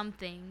need of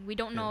something. We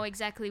don't know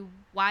exactly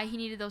why he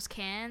needed those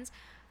cans,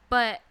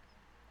 but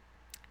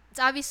it's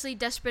obviously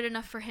desperate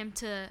enough for him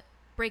to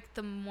break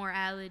the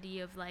morality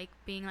of like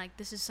being like,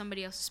 this is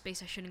somebody else's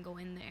space, I shouldn't go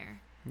in there.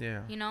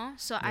 Yeah. You know?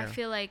 So I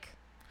feel like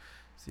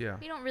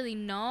we don't really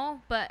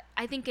know, but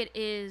I think it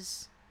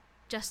is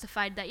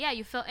justified that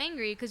you felt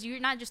angry, because you're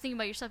not just thinking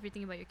about yourself, you're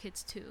thinking about your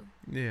kids too.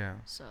 Yeah.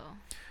 So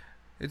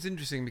it's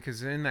interesting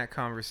because in that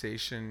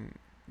conversation,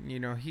 you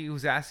know, he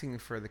was asking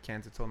for the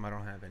cans. I told him I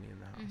don't have any in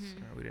the house.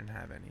 We didn't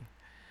have any.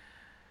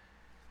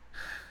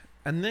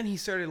 And then he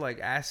started like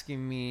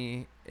asking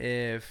me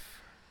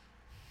if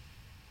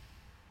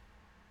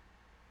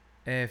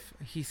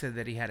he said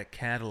that he had a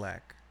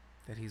Cadillac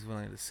that he's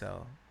willing to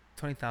sell,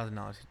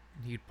 $20,000.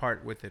 He'd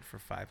part with it for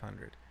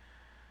 $500.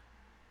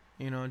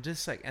 You know,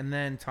 just like, and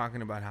then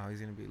talking about how he's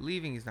gonna be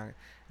leaving. He's not.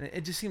 And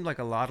it just seemed like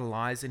a lot of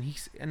lies.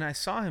 And I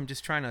saw him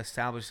just trying to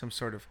establish some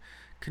sort of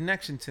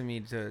connection to me,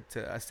 to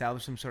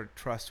establish some sort of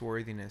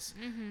trustworthiness,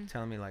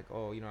 telling me like,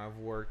 oh, you know, I've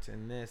worked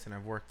in this and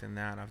I've worked in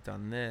that and I've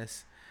done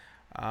this.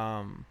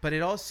 But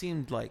it all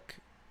seemed like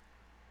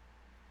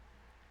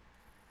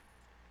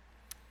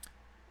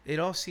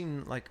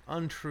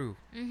untrue.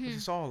 It's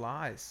just all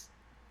lies.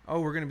 Oh,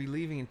 we're going to be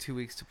leaving in 2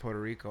 weeks to Puerto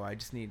Rico. I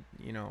just need,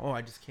 you know,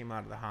 I just came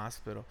out of the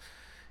hospital.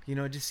 You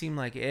know, it just seemed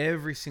like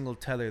every single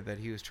tether that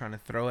he was trying to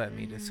throw at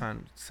me to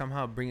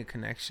somehow bring a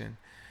connection.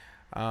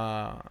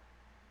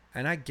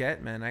 And I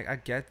get, man, I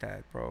get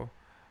that, bro.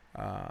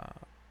 But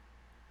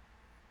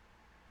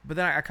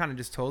then I kind of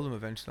just told him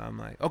eventually, I'm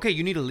like, okay,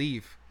 you need to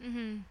leave.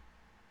 You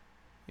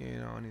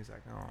know, and he's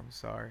like, oh, I'm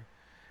sorry.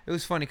 It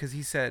was funny because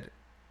he said,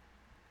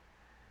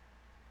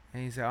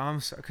 oh, I'm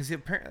sorry.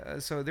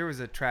 Because so there was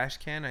a trash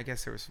can. I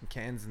guess there was some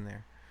cans in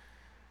there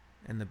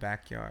in the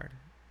backyard.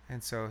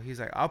 And so he's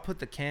like, I'll put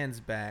the cans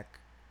back.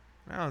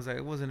 And I was like,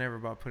 it wasn't ever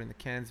about putting the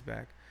cans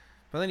back.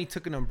 But then he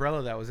took an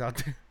umbrella that was out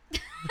there. He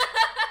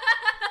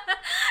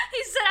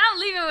said, I'm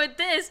leaving with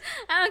this.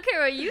 I don't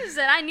care what you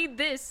said. I need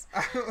this.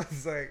 I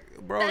was like,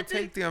 bro,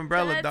 take the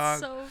umbrella, dog.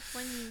 That's so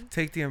funny.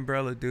 Take the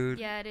umbrella, dude.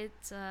 Yeah,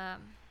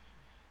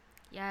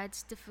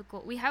 it's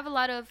difficult. We have a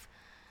lot of,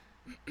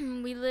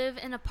 we live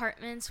in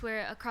apartments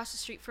where across the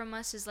street from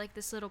us is like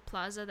this little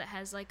plaza that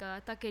has like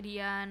a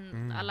taqueria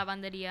and a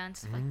lavanderia and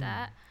stuff like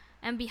that.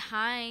 And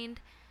behind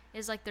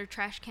is like their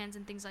trash cans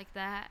and things like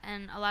that.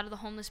 And a lot of the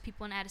homeless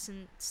people in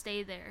Addison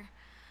stay there.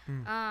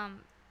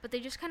 But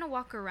they just kind of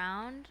walk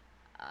around.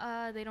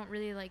 They don't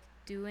really like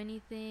do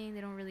anything.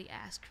 They don't really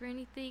ask for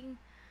anything.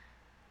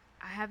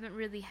 I haven't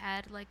really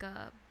had like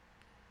a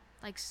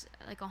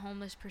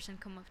homeless person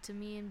come up to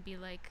me and be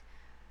like,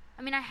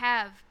 I mean, I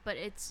have, but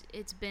it's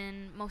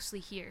been mostly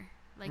here.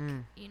 Like,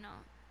 you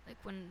know, like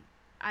when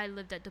I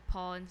lived at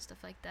DePaul and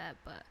stuff like that.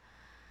 But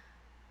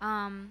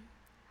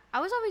I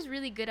was always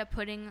really good at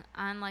putting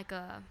on like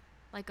a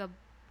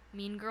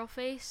mean girl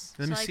face.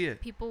 Let me see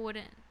it. People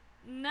wouldn't.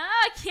 No,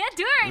 I can't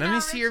do it right now. Let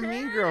me see your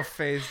mean girl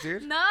face,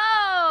 dude.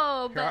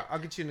 No, Here, but I'll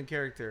get you in the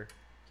character.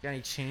 You got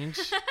any change?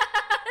 No,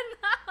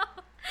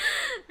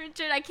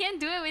 Richard, I can't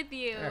do it with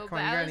you. Yeah, come but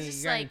on, I was just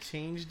you got any like,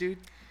 change, dude?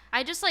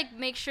 I just like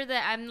make sure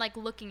that I'm like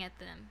looking at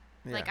them.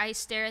 Yeah. Like I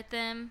stare at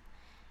them,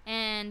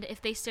 and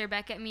if they stare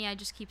back at me, I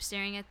just keep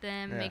staring at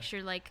them. Yeah. Make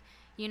sure like,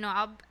 you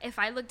know, if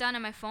I look down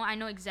at my phone, I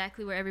know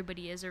exactly where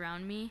everybody is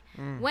around me.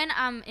 When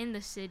I'm in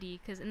the city,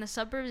 because in the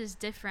suburbs is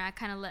different. I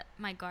kind of let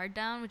my guard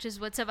down, which is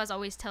what Sebas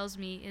always tells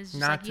me is just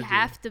Not like to you do.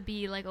 have to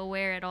be like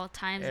aware at all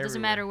times. It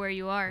doesn't Everywhere. matter where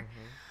you are.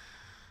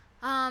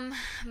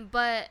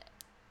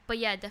 But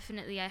yeah,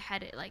 definitely I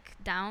had it like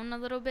down a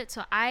little bit.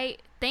 So I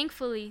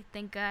thankfully,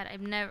 thank God,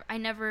 I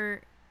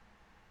never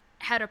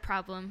had a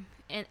problem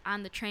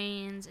on the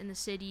trains in the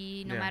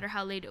city, no matter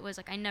how late it was.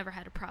 Like I never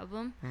had a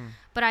problem.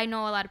 But I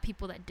know a lot of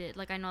people that did.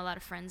 Like I know a lot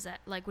of friends that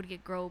like would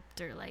get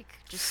groped or like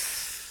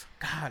just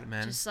God,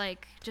 man.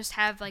 just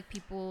have like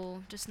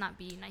people just not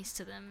be nice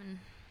to them. And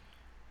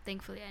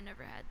thankfully I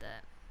never had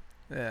that.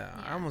 Yeah,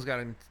 I almost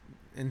got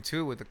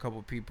into it with a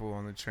couple people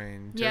on the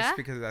train just Yeah?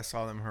 because I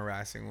saw them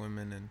harassing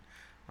women and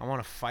I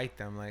want to fight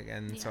them, like,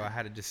 and so I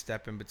had to just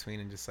step in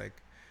between and just like,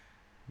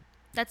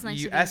 That's nice.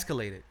 you of you.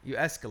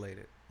 escalate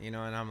it, you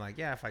know. And I'm like,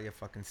 yeah, if I get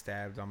fucking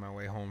stabbed on my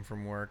way home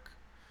from work,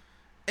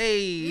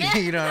 hey,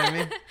 you know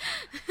what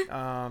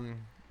I mean?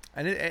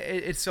 And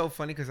it's so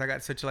funny because I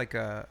got such like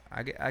I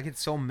get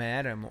so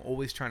mad. I'm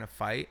always trying to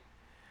fight.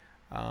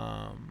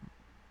 But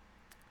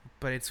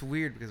it's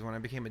weird because when I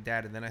became a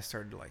dad and then I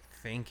started like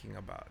thinking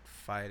about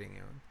fighting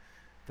and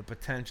the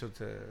potential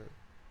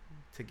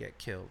to get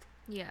killed.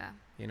 Yeah.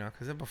 You know,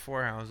 because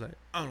before I was like,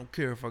 I don't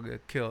care if I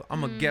get killed.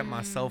 I'm gonna get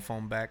my cell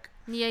phone back.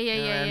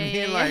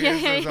 Yeah. Like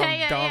some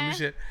dumb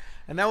shit.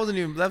 And that was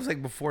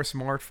like before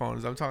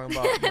smartphones. I'm talking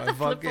about my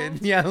fucking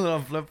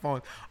little flip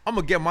phone. I'm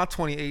gonna get my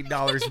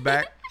 $28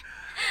 back.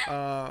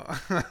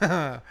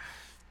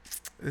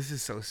 This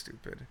is so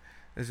stupid.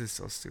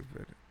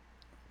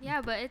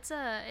 Yeah, but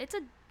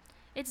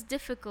it's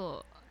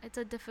difficult. It's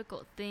a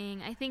difficult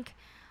thing. I think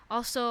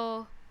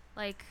also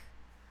like,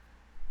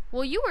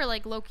 well, you were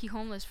like low key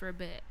homeless for a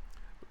bit.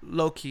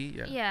 Low key,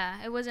 yeah.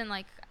 Yeah, it wasn't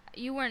like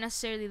you weren't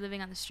necessarily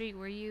living on the street,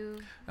 were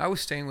you? I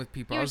was staying with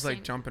people. I was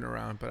like jumping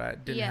around, but I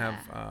didn't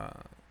have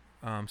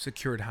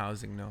secured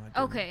housing. No. I didn't.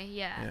 Okay,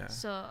 yeah.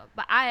 So,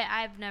 but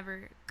I've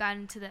never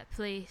gotten to that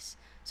place.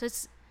 So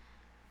it's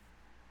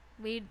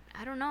I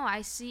don't know.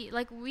 I see,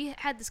 like, we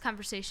had this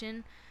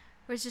conversation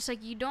where it's just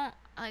like you don't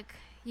like.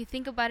 You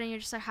think about it and you're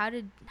just like, how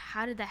did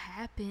that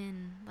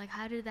happen? Like,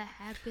 how did that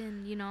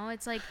happen? You know,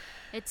 it's like,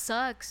 it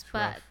sucks.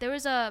 But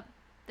rough.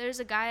 There's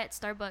a guy at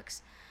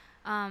Starbucks,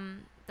 a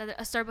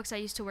Starbucks I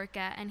used to work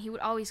at, and he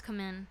would always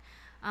come in,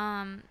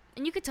 and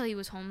you could tell he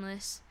was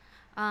homeless,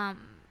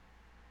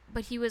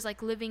 but he was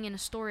like living in a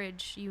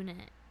storage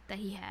unit that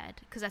he had,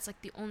 because that's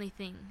like the only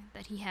thing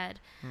that he had,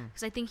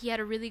 because I think he had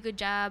a really good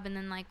job, and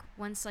then like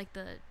once like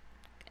the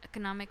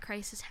economic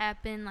crisis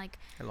happened, like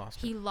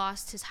he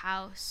lost his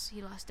house,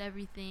 he lost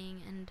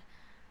everything, and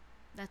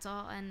that's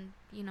all. And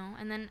you know,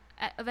 and then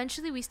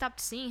eventually we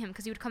stopped seeing him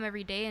because he would come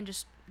every day and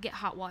just get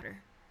hot water,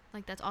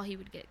 like that's all he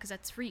would get because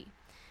that's free.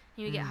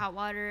 He would get hot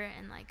water,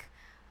 and like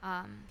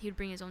he would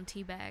bring his own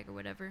tea bag or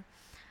whatever,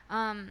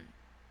 and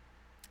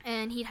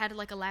he had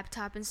like a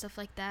laptop and stuff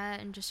like that,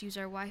 and just use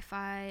our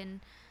Wi-Fi,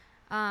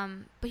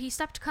 and but he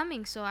stopped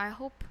coming, so I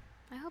hope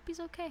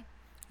he's okay.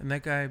 And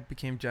that guy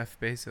became Jeff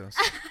Bezos.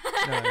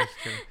 No, just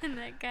kidding. And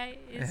that guy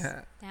is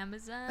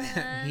Amazon.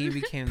 he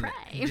became Prime.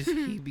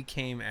 He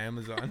became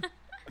Amazon.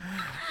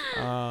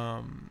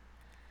 Yeah,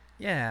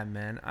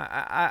 man.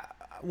 I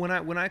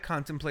when I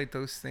contemplate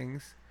those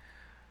things,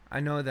 I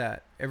know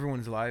that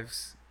everyone's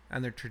lives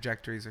and their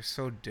trajectories are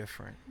so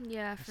different.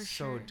 Yeah, for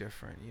sure. So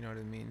different. You know what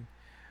I mean?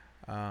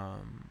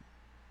 And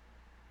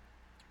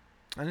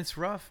it's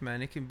rough,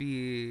 man. It can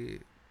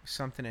be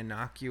something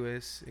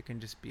innocuous. It can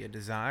just be a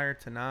desire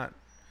to not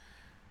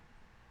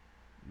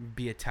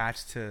be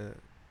attached to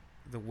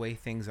the way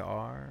things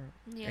are.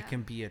 Yeah. It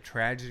can be a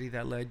tragedy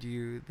that led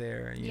you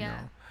there, you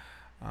know.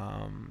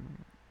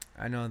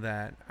 I know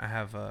that I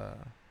have a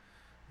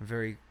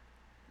very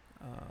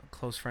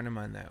close friend of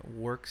mine that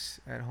works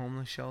at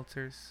homeless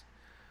shelters,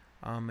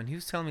 and he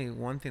was telling me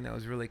one thing that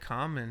was really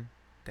common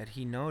that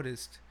he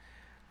noticed.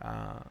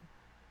 A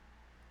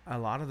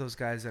lot of those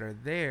guys that are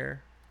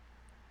there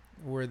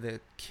were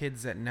the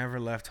kids that never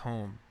left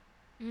home.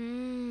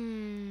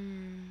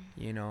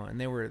 You know, and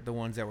they were the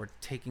ones that were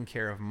taking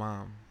care of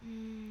mom.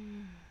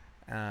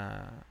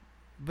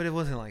 But it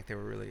wasn't like they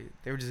were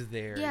just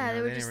there. Yeah, you know?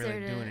 they were just really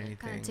there to doing anything.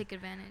 kind of take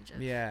advantage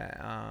of.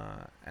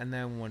 Yeah, and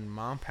then when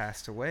mom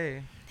passed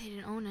away, they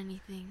didn't own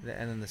anything.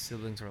 And then the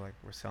siblings were like,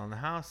 "We're selling the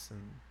house,"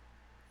 and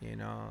you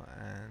know,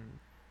 and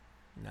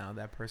now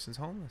that person's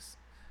homeless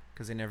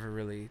because they never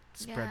really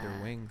spread their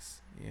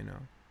wings. You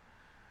know,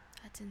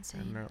 that's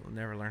insane. And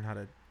never learned how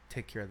to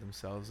take care of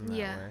themselves in that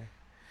way.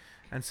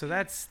 And so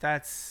that's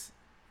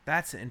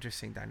an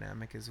interesting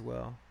dynamic as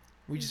well.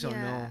 We just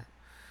don't know.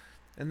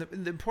 And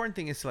the important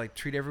thing is to like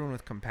treat everyone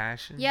with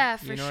compassion. Yeah,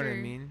 for sure. You know what I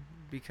mean?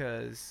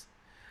 Because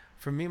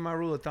for me, my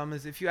rule of thumb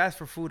is if you ask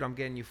for food, I'm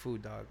getting you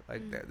food, dog.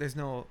 Like there's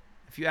no,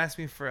 if you ask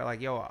me for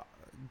like, yo,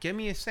 get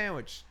me a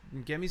sandwich,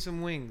 get me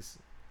some wings,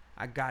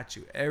 I got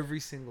you every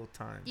single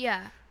time.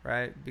 Yeah.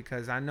 Right?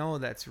 Because I know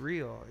that's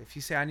real. If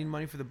you say I need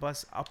money for the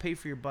bus, I'll pay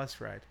for your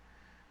bus ride.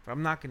 But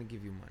I'm not going to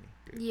give you money.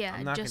 Dude. Yeah,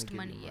 I'm not just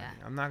gonna give money, you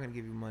money. I'm not going to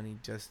give you money,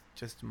 just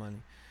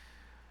money.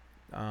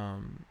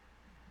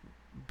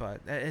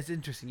 But it's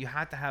interesting. You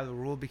have to have the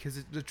rule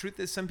because the truth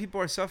is some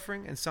people are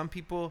suffering and some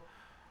people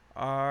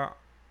are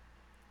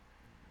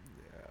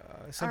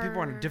people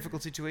are in a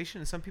difficult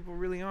situation and some people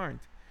really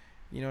aren't.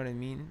 You know what I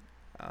mean?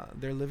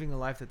 They're living a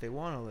life that they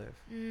want to live,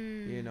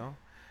 you know?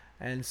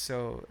 And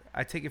so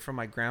I take it from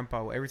my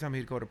grandpa. Every time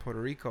he'd go to Puerto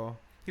Rico,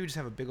 he would just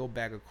have a big old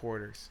bag of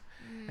quarters.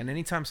 And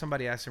anytime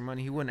somebody asked for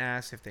money, he wouldn't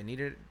ask if they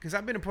needed it. Because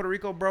I've been in Puerto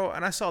Rico, bro,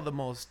 and I saw the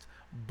most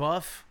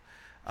buff,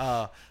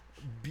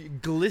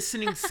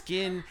 glistening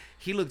skin.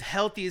 He looked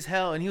healthy as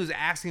hell, and he was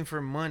asking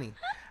for money.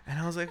 And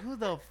I was like, who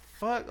the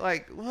fuck?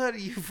 Like, what are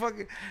you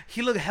fucking...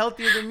 He looked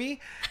healthier than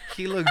me.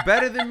 He looked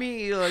better than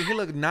me. He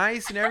looked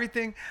nice and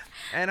everything.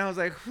 And I was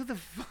like, who the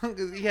fuck?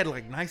 He had,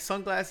 like, nice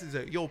sunglasses.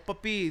 Like, yo,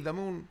 papi, dame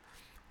un...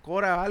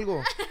 Cora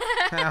algo.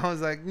 And I was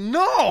like,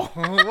 no,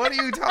 what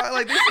are you talking?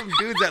 Like, there's some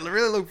dudes that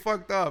really look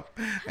fucked up,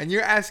 and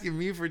you're asking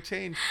me for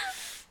change.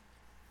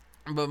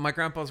 But my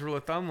grandpa's rule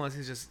of thumb was,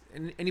 he's just,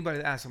 anybody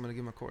that asks, I'm going to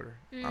give him a quarter.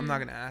 I'm not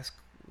going to ask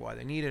why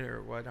they need it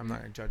or what. I'm not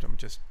going to judge them.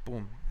 Just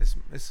boom.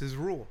 It's his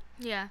rule.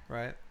 Yeah.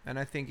 Right? And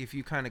I think if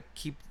you kind of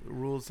keep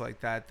rules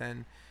like that,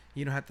 then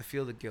you don't have to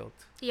feel the guilt.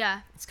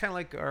 Yeah. It's kind of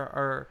like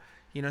our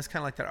it's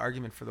kind of like that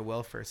argument for the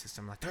welfare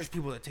system. Like, there's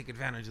people that take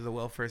advantage of the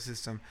welfare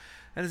system.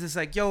 And it's just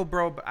like, yo,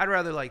 bro, I'd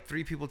rather like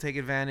 3 people take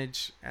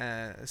advantage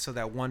so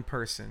that one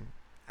person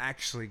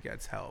actually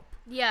gets help.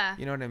 Yeah.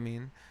 You know what I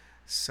mean?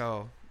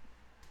 So,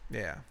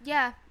 yeah.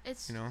 Yeah,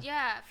 it's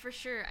yeah, for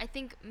sure. I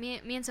think me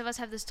and Savas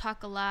have this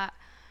talk a lot,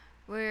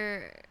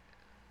 where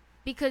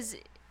because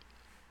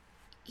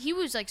he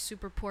was like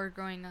super poor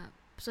growing up,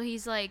 so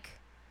he's like,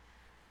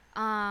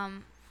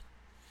 and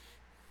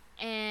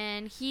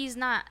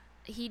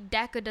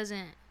DACA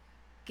doesn't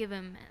give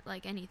him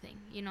like anything,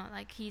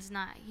 like he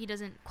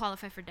doesn't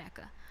qualify for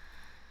DACA.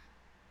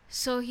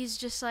 So he's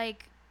just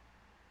like,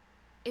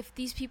 if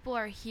these people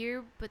are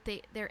here but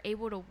they're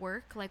able to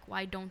work, like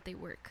why don't they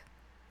work?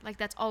 Like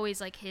that's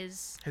always like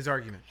his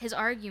argument.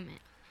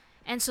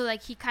 And so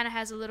like he kind of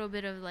has a little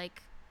bit of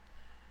like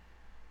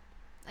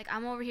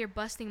I'm over here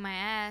busting my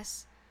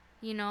ass,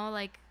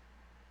 like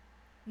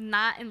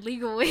not in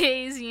legal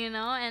ways,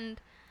 and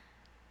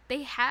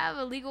they have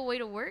a legal way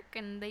to work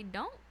and they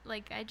don't.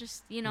 Like I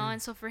just,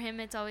 and so for him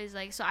it's always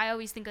like, so I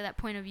always think of that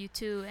point of view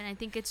too, and I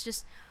think it's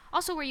just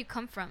also where you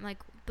come from, like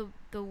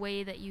the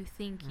way that you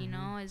think,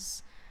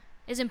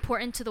 is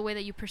important to the way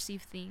that you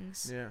perceive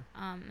things. Yeah.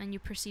 And you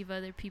perceive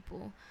other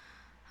people.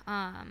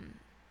 But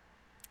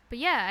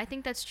yeah, I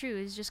think that's true.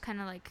 It's just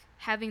kind of like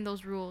having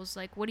those rules.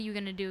 Like, what are you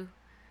gonna do?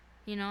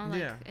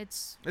 Like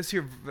it's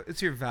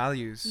your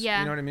values. Yeah.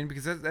 You know what I mean?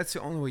 Because that's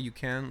the only way you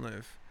can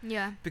live.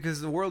 Yeah.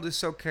 Because the world is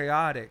so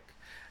chaotic,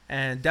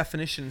 and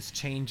definitions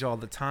change all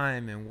the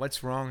time, and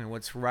what's wrong and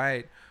what's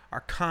right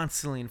are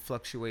constantly in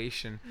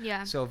fluctuation.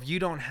 Yeah. So if you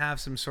don't have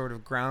some sort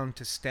of ground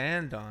to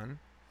stand on,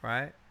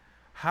 right?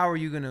 How are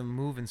you going to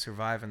move and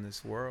survive in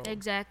this world?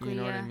 Exactly. You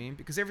know what I mean?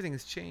 Because everything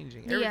is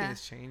changing. Everything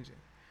is changing.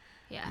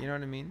 Yeah. You know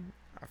what I mean?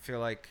 I feel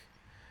like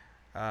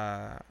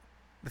the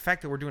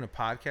fact that we're doing a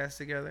podcast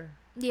together.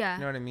 Yeah.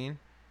 You know what I mean?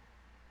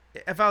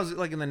 If I was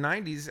like in the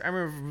 90s, I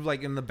remember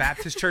like in the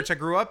Baptist church I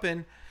grew up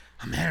in,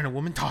 a man and a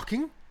woman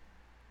talking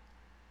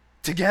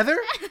together.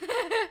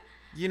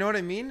 You know what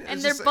I mean?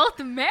 And they're both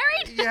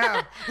married?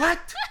 Yeah. What?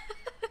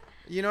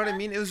 You know what I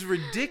mean? It was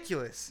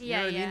ridiculous.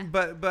 Yeah, you know what I mean?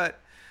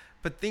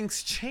 But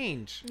things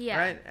change,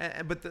 right?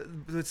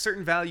 But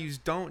certain values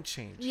don't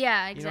change.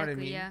 Yeah, exactly. You know what I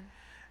mean? Yeah.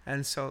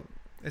 And so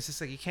it's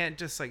just like you can't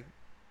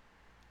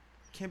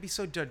be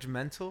so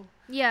judgmental.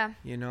 Yeah.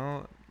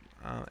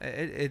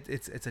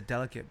 It's a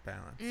delicate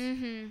balance.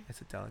 Mm-hmm.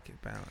 It's a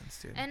delicate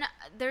balance, dude. And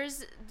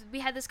we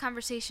had this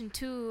conversation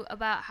too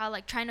about how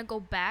like trying to go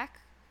back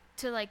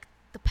to like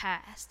the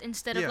past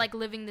instead of like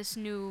living this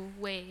new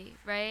way,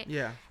 right?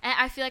 Yeah. And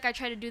I feel like I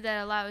try to do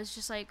that a lot. It's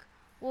just like,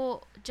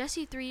 well,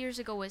 Jesse 3 years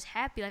ago was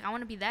happy. Like, I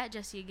want to be that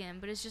Jesse again.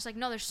 But it's just like,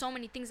 no, there's so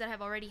many things that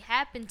have already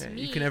happened to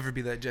me. You can never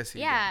be that Jesse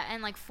again. Yeah,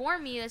 and like for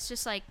me, it's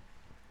just like,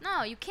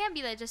 no, you can't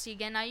be that Jesse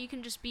again. Now you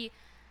can just be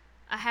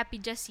a happy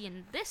Jesse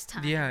in this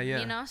time. Yeah,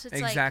 yeah. So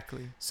it's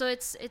exactly. Like, so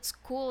it's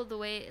cool the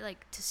way,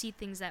 like, to see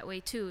things that way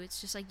too.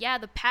 It's just like, yeah,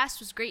 the past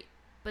was great,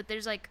 but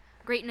there's like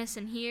greatness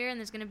in here, and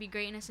there's going to be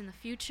greatness in the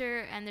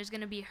future, and there's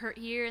going to be hurt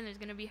here, and there's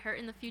going to be hurt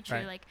in the future.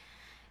 Right. Like,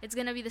 it's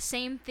going to be the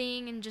same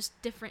thing in just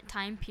different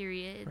time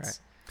periods. Right.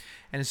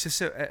 And it's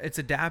just it's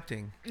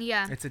adapting.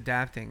 Yeah. It's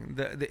adapting.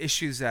 The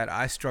issues that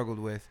I struggled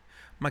with,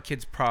 my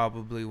kids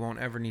probably won't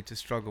ever need to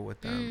struggle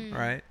with them,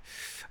 right?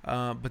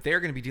 But they're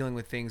going to be dealing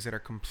with things that are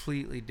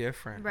completely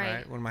different,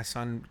 right? When my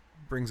son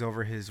brings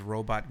over his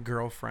robot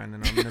girlfriend,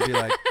 and I'm going to be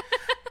like,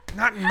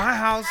 not in my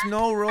house,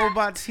 no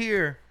robots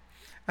here.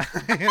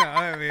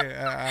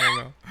 I don't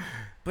know.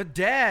 But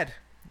Dad,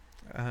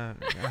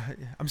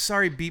 I'm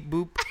sorry, beep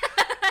boop.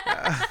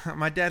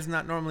 My dad's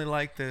not normally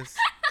like this.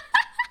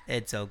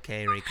 It's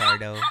okay,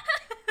 Ricardo.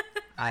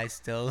 I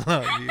still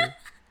love you.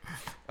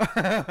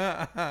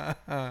 I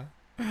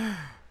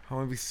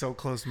want to be so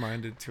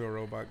close-minded to a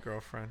robot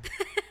girlfriend.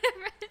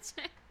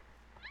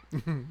 I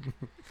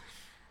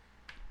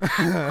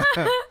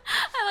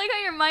like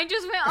how your mind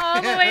just went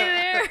all the way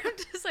there. I'm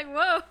just like,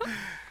 whoa.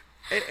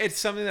 It's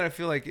something that I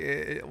feel like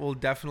it will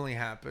definitely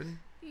happen.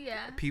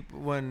 Yeah. People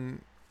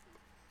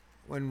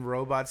when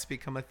robots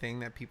become a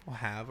thing that people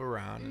have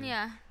around,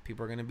 yeah,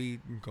 people are going to be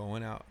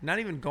going out, not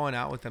even going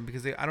out with them,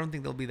 because I don't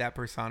think they'll be that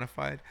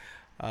personified.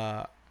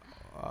 They'll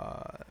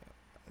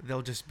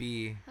just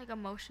be like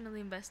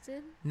emotionally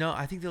invested. No,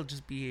 I think they'll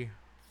just be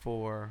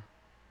for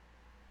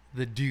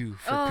the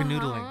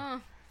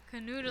canoodling.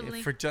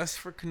 Canoodling. For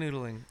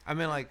canoodling. I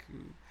mean, like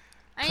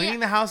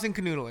cleaning the house and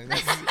canoodling.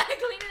 That's,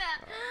 cleaning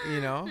that.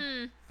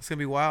 It's going to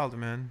be wild,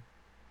 man.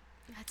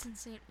 That's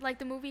insane. Like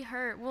the movie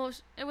Her. Well,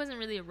 it wasn't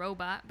really a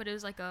robot, but it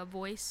was like a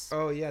voice.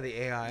 Oh, yeah, the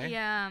AI.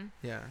 Yeah.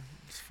 Yeah,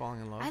 just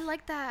falling in love. I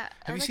like that.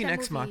 Have you seen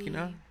Ex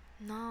Machina?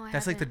 No, I haven't.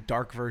 That's like the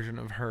dark version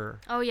of Her.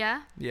 Oh,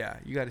 yeah? Yeah,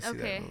 you got to see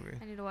that movie.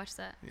 I need to watch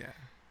that. Yeah.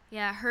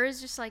 Yeah, Her is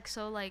just like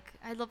so like,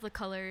 I love the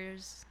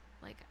colors.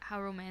 like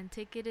how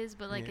romantic it is,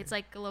 but like Yeah. it's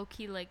like low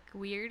key like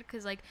weird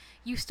because like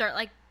you start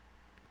like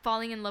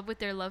falling in love with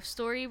their love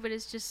story, but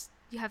it's just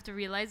you have to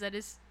realize that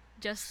it's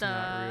just It's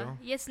not real.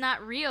 yeah, it's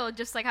not real.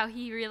 Just like how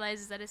he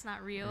realizes that it's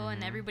not real,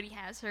 and Mhm. everybody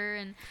has her,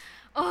 and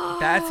oh,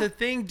 That's the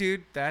thing,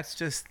 dude. That's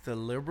just the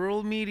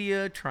liberal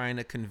media trying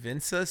to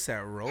convince us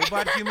that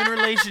robot human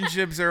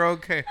relationships are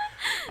okay.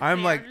 I'm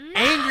They like are not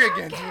angry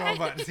against okay.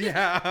 robots.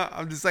 Yeah,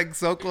 I'm just like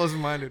so close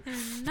minded.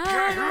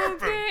 not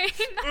okay.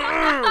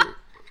 No.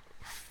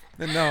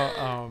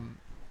 No,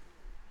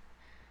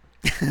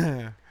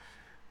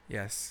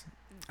 yes.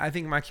 I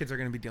think my kids are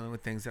going to be dealing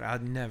with things that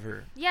I'd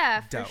never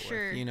Yeah, for dealt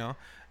sure. with, you know?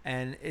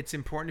 And it's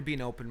important to be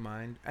an open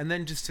mind. And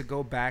then just to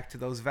go back to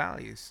those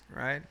values,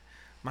 right?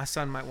 My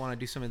son might want to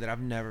do something that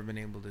I've never been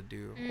able to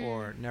do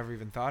or never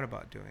even thought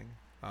about doing.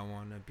 I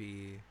want to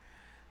be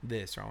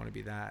this or I want to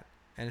be that.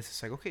 And it's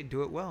just like, okay,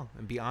 do it well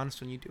and be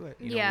honest when you do it.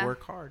 You Yeah. know,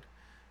 work hard.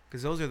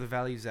 Because those are the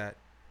values that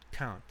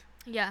count,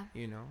 Yeah.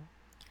 you know?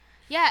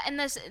 Yeah, and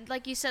this,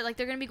 like you said, like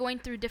they're gonna be going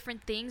through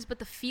different things, but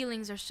the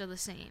feelings are still the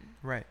same.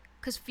 Right.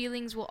 Because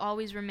feelings will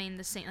always remain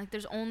the same. Like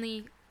there's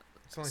only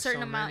It's only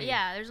certain so amount. many.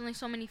 Yeah, there's only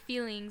so many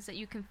feelings that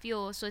you can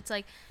feel. So it's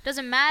like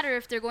doesn't matter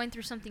if they're going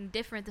through something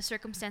different. The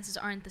circumstances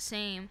aren't the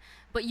same,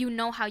 but you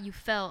know how you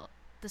felt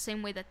the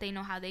same way that they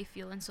know how they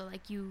feel, and so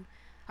like you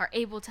are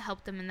able to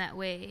help them in that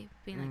way,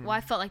 being like, well,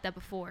 I felt like that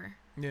before.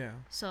 Yeah.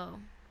 So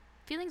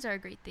feelings are a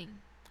great thing.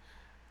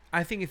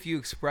 I think if you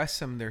express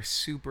them, they're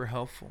super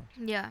helpful.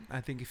 Yeah. I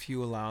think if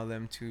you allow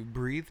them to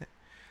breathe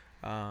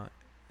and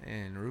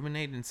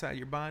ruminate inside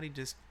your body,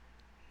 just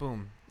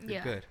boom, you're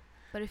Yeah. good.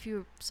 But if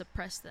you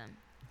suppress them,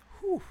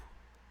 Whew.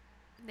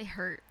 they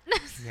hurt.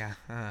 Yeah.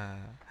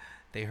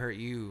 They hurt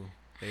you.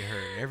 They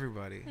hurt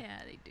everybody.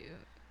 Yeah, they do.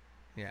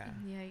 Yeah.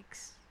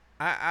 Yikes.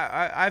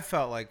 I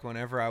felt like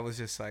whenever I was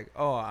just like,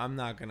 oh, I'm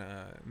not going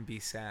to be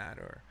sad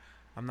or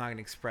I'm not going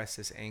to express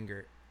this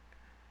anger,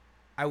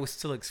 I was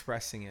still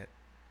expressing it.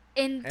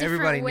 In different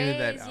Everybody ways, knew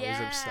that I was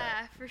yeah,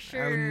 upset. for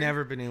sure. I've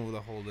never been able to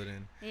hold it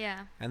in.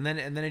 Yeah. And then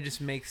it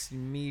just makes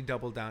me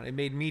double down. It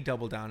made me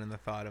double down in the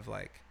thought of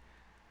like,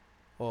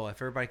 well, if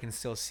everybody can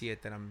still see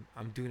it, then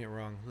I'm doing it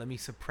wrong. Let me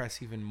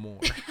suppress even more.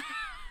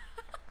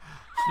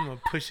 I'm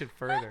gonna push it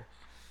further.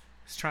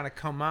 It's trying to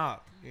come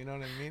out. You know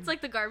what I mean? It's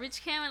like the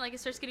garbage can when like it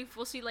starts getting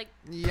full, so you like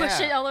Yeah. push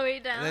it all the way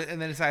down.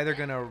 And then it's either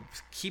gonna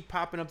keep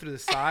popping up through the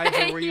sides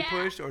of where you Yeah.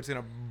 pushed, or it's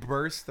gonna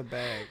burst the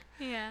bag.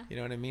 Yeah. You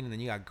know what I mean? And then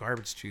you got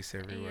garbage juice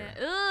everywhere.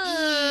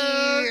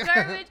 Yeah. Ooh,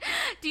 garbage.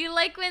 Do you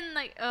like when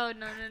like? Oh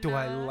no. Do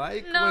I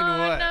like no, when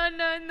what?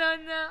 No.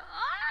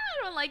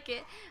 I don't like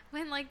it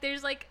when like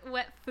there's like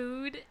wet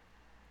food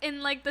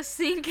in like the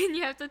sink and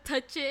you have to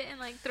touch it and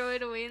like throw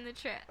it away in the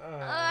trash.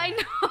 I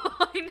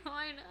know.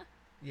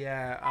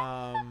 Yeah.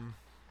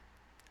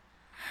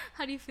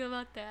 How do you feel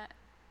about that?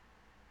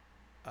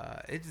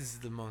 It is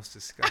the most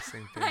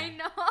disgusting thing. I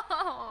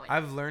know.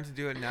 I've learned to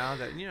do it now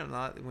that, you know,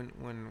 not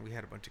when we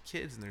had a bunch of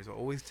kids and there's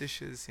always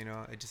dishes, you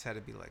know, I just had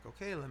to be like,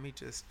 okay, let me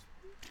just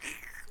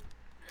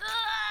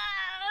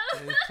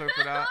slurp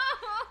it out.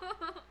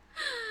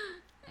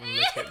 I'm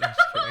just kidding.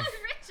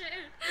 Richard.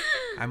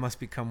 I must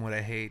become what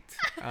I hate.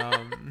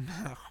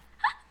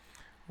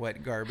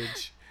 Wet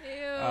garbage.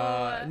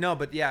 Ew. No,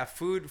 but yeah,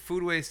 food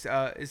waste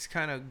is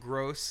kind of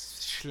gross,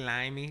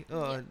 slimy.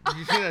 Did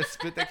you see that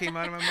spit that came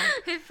out of my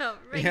mouth? It felt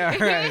right. Yeah,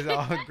 right. It's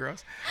all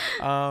gross.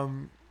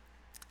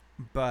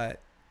 But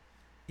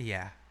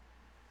yeah,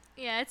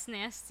 Yeah, it's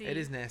nasty. it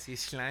is nasty,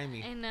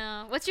 slimy. I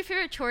know. What's your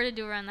favorite chore to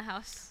do around the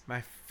house?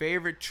 My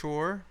favorite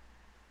chore.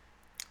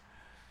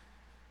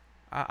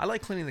 I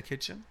like cleaning the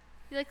kitchen.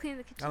 You like cleaning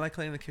the kitchen? I like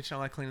cleaning the kitchen.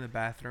 I like cleaning the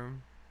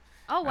bathroom.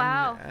 Oh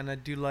wow. And I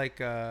do like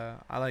I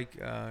like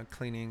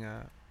cleaning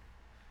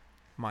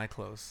my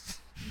clothes.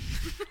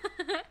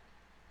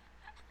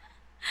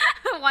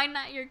 Why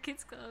not your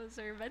kids' clothes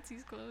or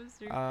Betsy's clothes?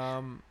 Or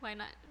why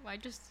not? Why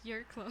just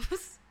your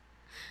clothes?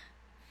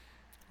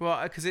 Well,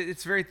 because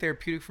it's very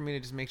therapeutic for me to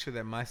just make sure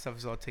that my stuff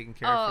is all taken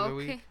care of for the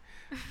week.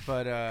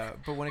 But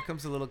when it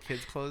comes to little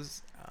kids'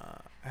 clothes,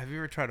 have you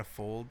ever tried to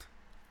fold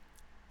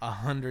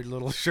 100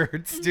 little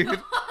shirts, dude?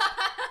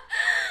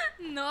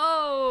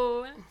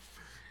 No.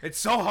 It's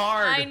so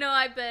hard. I know.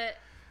 I bet.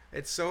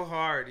 It's so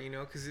hard, you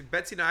know, because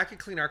Betsy and I could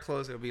clean our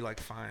clothes. It'll be like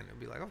fine. It'll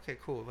be like, okay,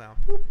 cool. Well,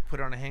 boop, put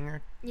it on a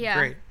hanger. Yeah.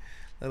 Great.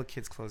 Little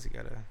kids' clothes, you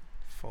gotta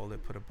fold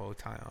it, put a bow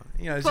tie on.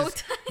 You know, it's Bow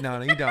just tie. no,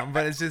 you don't.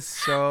 But it's just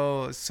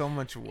so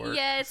much work.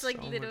 Yeah, it's like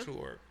so little. much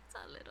work. It's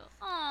a little.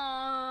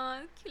 Aw,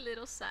 cute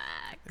little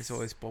sacks. It's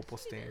always popo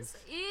stains.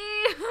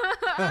 Ew.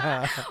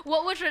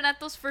 What was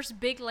Renato's first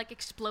big like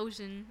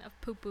explosion of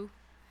poo poo?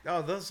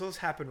 Oh, those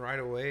happen right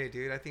away,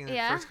 dude. I think in the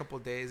Yeah? first couple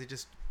of days, it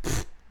just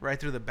right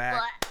through the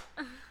back.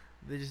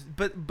 They just,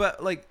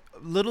 but like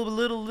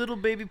little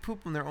baby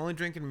poop when they're only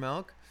drinking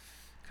milk,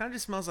 kind of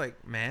just smells like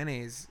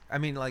mayonnaise. I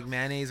mean, like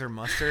mayonnaise or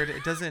mustard.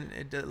 It doesn't.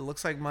 It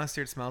looks like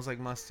mustard. Smells like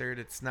mustard.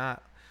 It's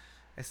not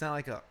It's not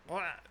like a.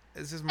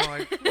 It's just more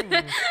like.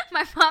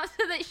 My mom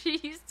said that she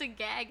used to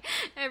gag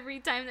every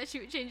time that she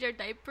would change our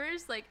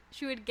diapers. Like,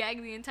 she would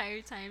gag the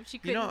entire time. She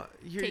couldn't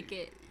take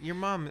it. Your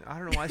mom, I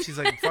don't know why she's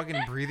like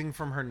fucking breathing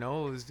from her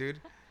nose, dude.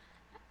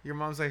 Your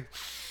mom's like.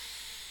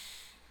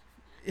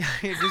 Yeah,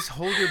 just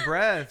hold your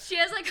breath. She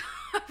has like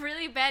a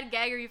really bad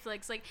gag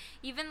reflex. Like,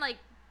 even like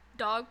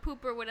dog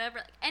poop or whatever,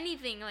 like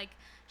anything, like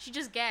she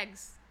just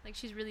gags. Like,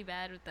 she's really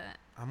bad with that.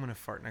 I'm gonna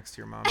fart next to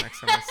your mom next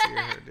time I see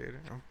her, dude.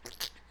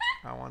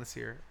 I want to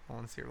see her. I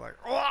want to see her like.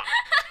 Oh!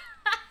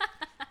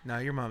 No,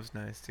 your mom's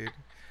nice, dude.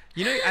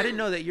 You know, I didn't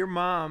know that your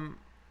mom.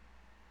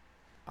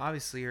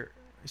 Obviously,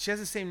 she has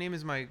the same name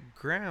as my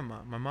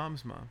grandma, my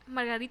mom's mom.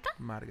 Margarita.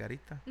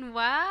 Margarita.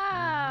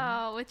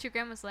 Wow. Mm-hmm. What's your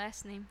grandma's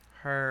last name?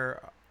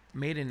 Her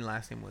maiden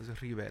last name was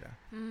Rivera.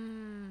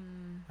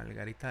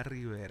 Margarita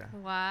Rivera.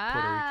 Wow.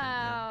 Puerto Rican,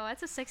 yeah.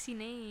 That's a sexy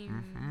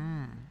name.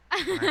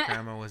 Mm-hmm. My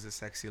grandma was a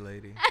sexy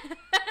lady.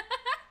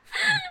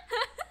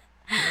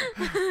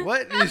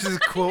 What? You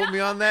just quote me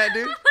on that,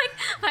 dude?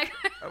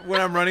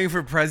 When I'm running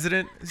for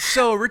president?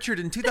 So, Richard,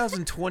 in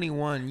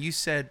 2021, you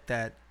said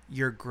that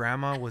your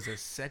grandma was a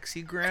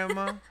sexy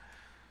grandma.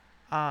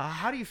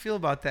 How do you feel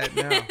about that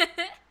now?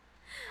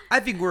 I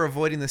think we're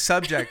avoiding the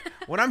subject.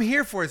 What I'm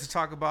here for is to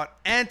talk about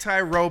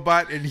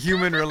anti-robot and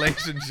human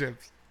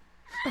relationships.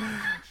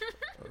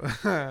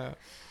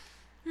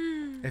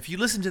 If you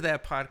listen to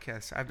that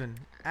podcast, I've been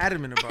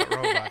adamant about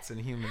robots and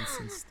humans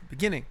since the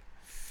beginning.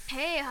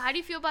 Hey, how do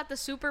you feel about the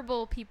Super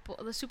Bowl people,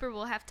 the Super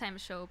Bowl halftime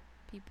show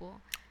people?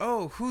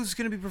 Oh, who's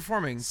going to be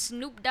performing?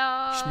 Snoop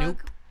Dogg.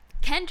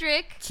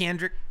 Kendrick.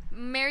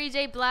 Mary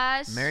J.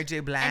 Blige. And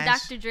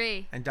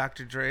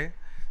Dr. Dre.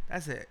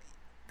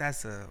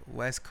 That's a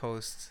West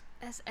Coast.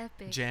 That's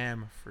epic.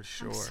 Jam for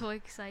sure. I'm so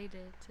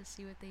excited to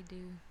see what they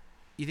do.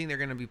 You think they're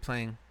going to be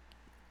playing?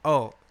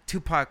 Oh,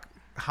 Tupac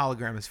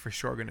hologram is for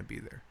sure going to be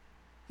there.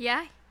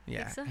 Yeah?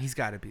 Yeah, so? He's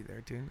got to be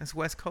there, dude. That's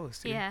West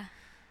Coast, dude. Yeah.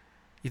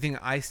 You think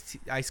Ice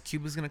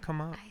Cube is going to come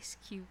out? Ice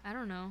Cube. I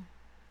don't know.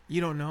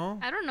 You don't know?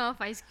 I don't know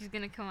if Ice Cube's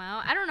going to come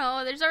out. I don't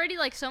know. There's already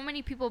like so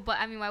many people, but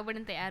I mean, why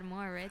wouldn't they add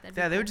more, right?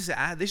 Yeah, they would just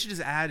add. They should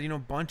just add, a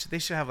bunch. They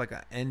should have like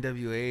a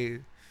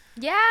NWA.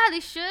 Yeah, they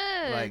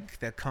should. Like,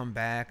 they'll come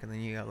back, and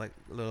then you got like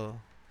a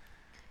little.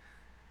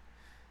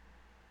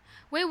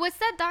 Wait, what's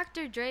that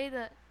Dr. Dre?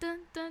 The dun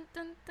dun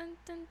dun dun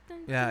dun dun.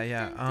 Yeah.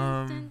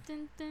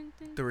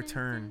 The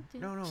Return.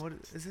 No. What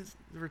is it?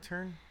 The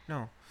Return?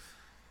 No.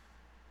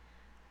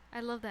 I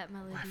love that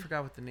melody. I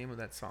forgot what the name of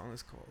that song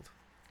is called.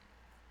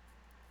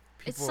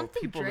 It's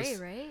something Dre,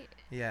 right?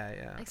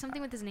 Yeah. Like something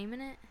with his name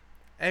in it?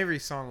 Every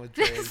song with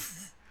Dre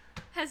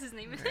has his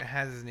name in it. It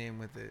has his name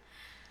with it.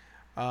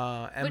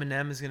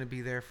 Eminem is going to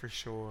be there for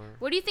sure.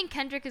 What do you think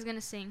Kendrick is going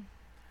to sing?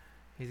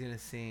 He's going to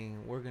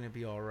sing We're Gonna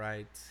Be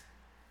Alright.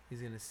 He's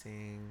going to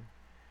sing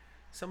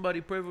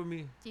Somebody Pray For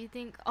Me. Do you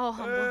think... Oh,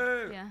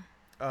 Humble. Yeah.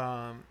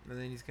 And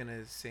then he's going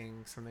to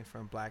sing something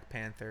from Black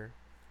Panther.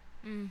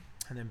 And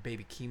then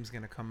Baby Keem's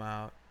going to come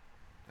out.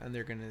 And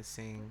they're going to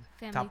sing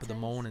Family Top of the Ties.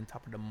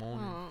 Moon.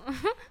 Oh.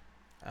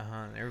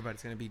 And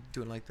everybody's going to be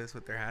doing like this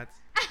with their hats.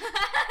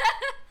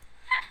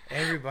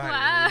 Everybody in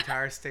Wow. the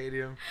entire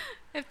stadium.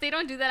 If they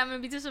don't do that, I'm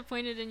going to be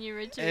disappointed in you,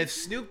 Richard. If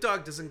Snoop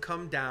Dogg doesn't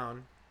come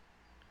down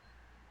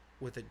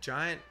with a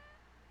giant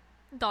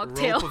dog rope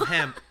tail of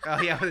hemp.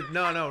 Oh, yeah.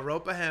 No,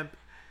 rope of hemp.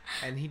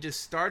 And he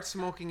just starts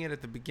smoking it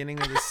at the beginning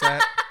of the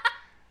set.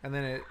 And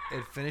then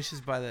it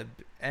finishes by the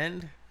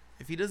end.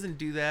 If he doesn't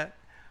do that,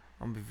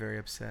 I'm going to be very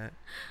upset.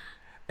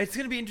 It's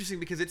going to be interesting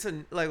because it's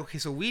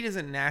so weed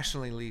isn't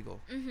nationally legal,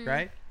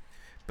 right?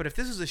 But if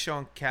this was a show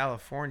in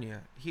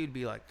California, he would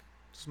be like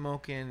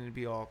smoking and it'd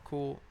be all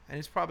cool. And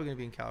it's probably going to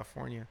be in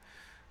California.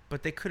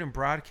 But they couldn't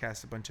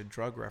broadcast a bunch of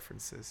drug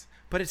references.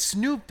 But it's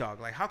Snoop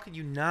Dogg. Like, how could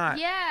you not?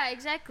 Yeah,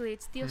 exactly.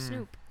 It's Theo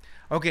Snoop.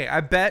 Okay,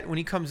 I bet when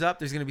he comes up,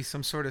 there's going to be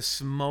some sort of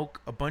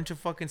smoke, a bunch of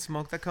fucking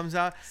smoke that comes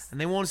out.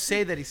 And they won't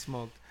say that he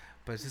smoked.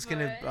 But it's just going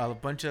to a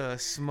bunch of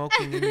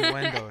smoking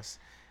innuendos.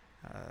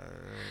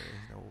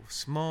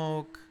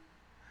 Smoke,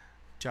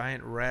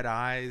 giant red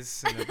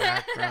eyes in the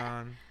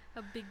background.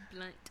 A big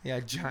blunt. Yeah,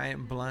 a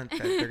giant blunt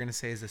that they're going to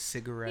say is a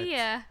cigarette.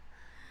 Yeah.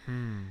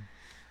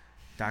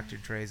 Dr.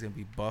 Dre's going to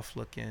be buff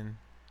looking.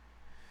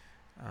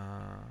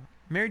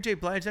 Mary J.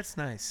 Blige, that's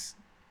nice.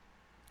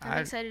 I'm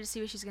excited to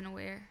see what she's going to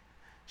wear.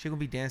 She's going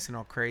to be dancing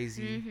all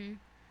crazy.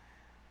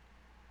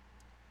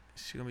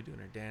 She's going to be doing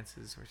her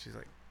dances where she's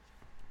like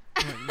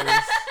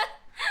this.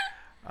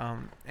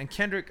 And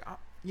Kendrick,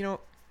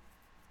 it'll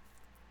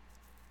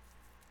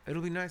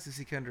be nice to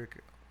see Kendrick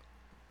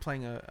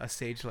playing a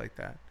stage like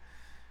that.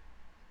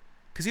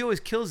 Because he always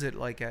kills it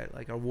like at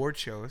award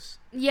shows.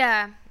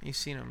 Yeah. You've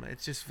seen him.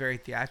 It's just very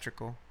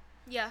theatrical.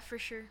 Yeah, for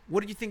sure.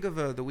 What did you think of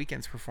the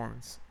Weeknd's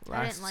performance last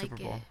I didn't like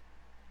Super Bowl? it.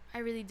 I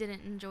really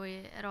didn't enjoy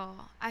it at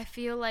all. I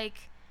feel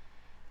like...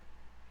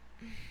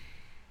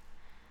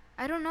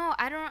 I don't know.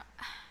 I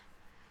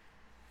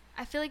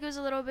feel like it was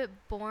a little bit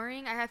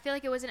boring. I feel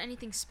like it wasn't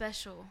anything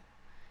special.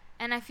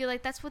 And I feel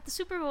like that's what the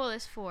Super Bowl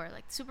is for.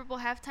 Like, the Super Bowl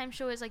halftime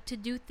show is like to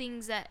do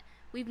things that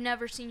we've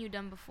never seen you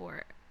done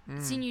before.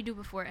 seen you do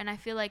before, and I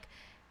feel like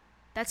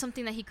that's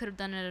something that he could have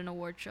done at an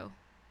award show.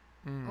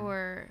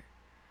 Or,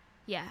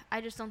 yeah,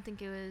 I just don't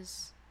think it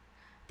was.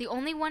 The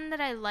only one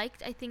that I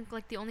liked, I think,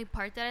 like, the only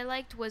part that I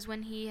liked was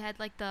when he had,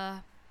 like,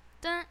 the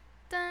dun,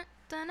 dun,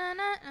 dun, dun,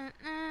 dun, dun,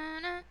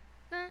 dun,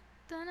 dun,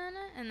 dun, dun,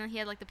 and then he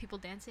had, like, the people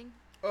dancing.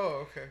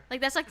 Oh, okay. Like,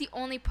 that's, like, the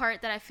only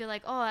part that I feel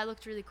like, oh, that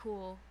looked really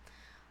cool.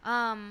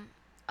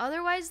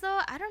 Otherwise,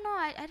 though, I don't know.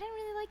 I didn't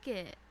really like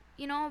it,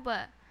 you know,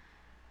 but...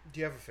 Do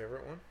you have a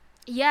favorite one?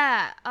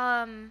 Yeah,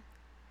 I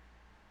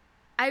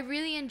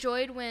really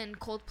enjoyed when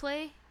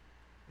Coldplay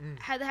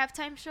had the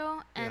halftime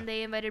show, and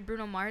they invited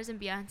Bruno Mars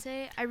and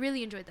Beyonce. I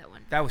really enjoyed that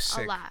one. That was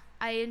sick. A lot.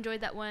 I enjoyed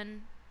that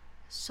one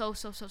so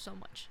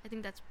much. I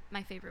think that's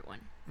my favorite one.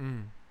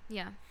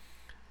 Yeah.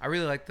 I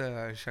really like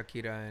the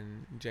Shakira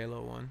and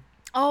J-Lo one.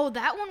 Oh,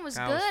 that one was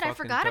good. I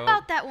forgot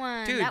about that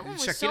one. Dude, that one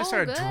was Shakira so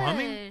started good.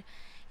 drumming.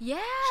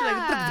 Yeah. She like,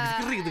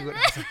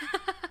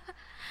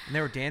 and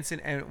they were dancing.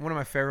 And one of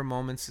my favorite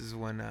moments is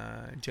when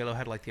J-Lo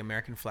had like the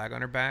American flag on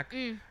her back,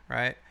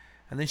 right?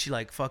 And then she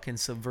like fucking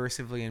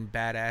subversively and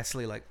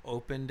badassly like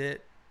opened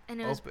it,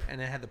 and it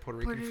had the Puerto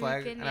Rican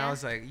flag, and I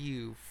was like,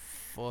 "You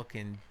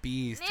fucking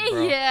beast,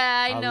 bro!"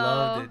 Yeah, I know. I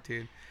loved it,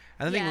 dude.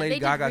 And I think Lady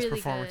Gaga's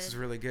performance is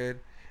really good.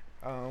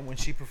 When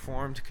she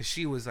performed, because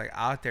she was like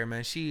out there,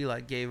 man. She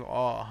like gave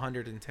all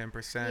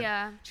 110%.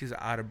 Yeah. She was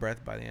out of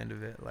breath by the end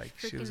of it. Like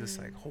she was just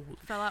like, holy.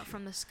 Fell out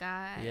from the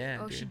sky. Yeah.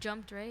 Oh, dude. she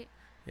jumped, right?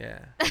 Yeah.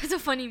 That's a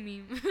funny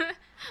meme.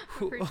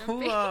 who It's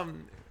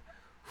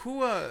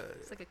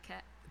like a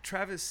cat.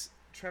 Travis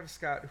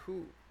Scott,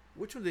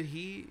 which one did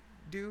he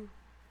do?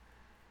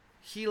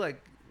 He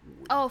like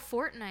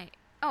Fortnite.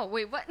 Oh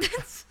wait, what?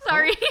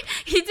 Sorry.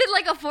 He did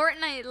like a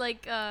Fortnite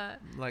like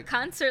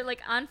concert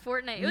like on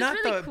Fortnite. It was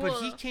really cool.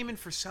 But he came in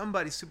for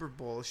somebody's Super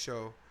Bowl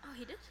show. Oh,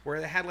 he did? Where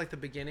they had like the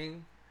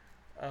beginning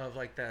of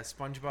like the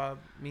SpongeBob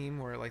meme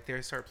where like they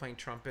start playing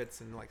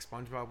trumpets and like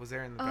SpongeBob was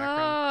there in the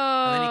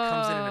background. And then he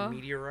comes in a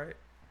meteorite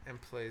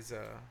and plays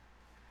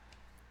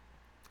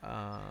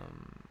I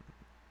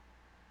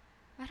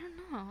don't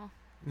know.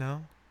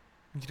 No?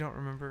 You don't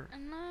remember?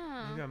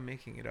 No. Maybe I'm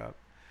making it up.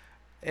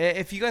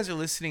 If you guys are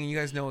listening and you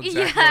guys know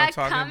exactly what I'm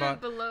talking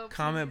about,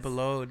 comment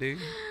below, dude.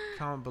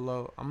 Comment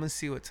below. I'm going to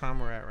see what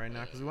time we're at right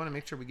now because we want to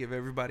make sure we give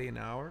everybody an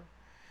hour.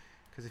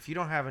 Because if you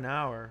don't have an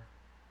hour,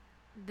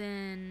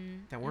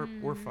 then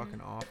we're fucking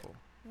awful.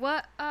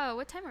 What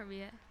time are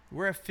we at?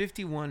 We're at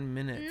 51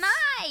 minutes.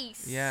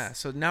 Nice. Yeah,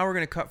 so now we're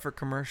going to cut for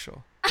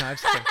commercial. No,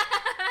 just kidding.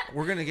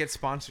 We're going to get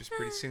sponsors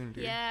pretty soon,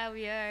 dude. Yeah,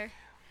 we are.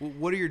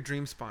 What are your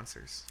dream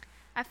sponsors?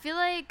 I feel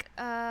like,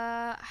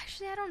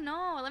 actually, I don't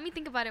know. Let me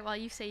think about it while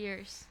you say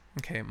yours.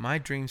 Okay, my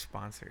dream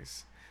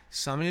sponsors.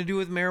 Something to do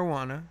with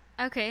marijuana.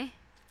 Okay.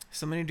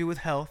 Something to do with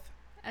health.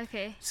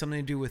 Okay. Something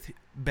to do with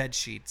bed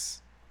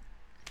sheets.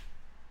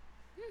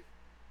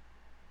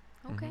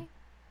 Okay.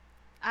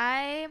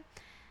 I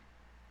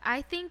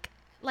think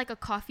like a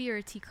coffee or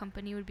a tea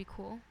company would be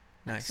cool.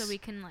 Nice. So we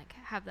can like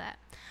have that.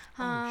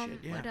 Shit,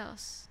 yeah. What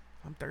else?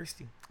 I'm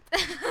thirsty.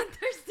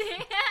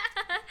 Thirsty.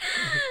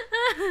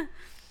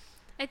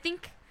 I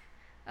think,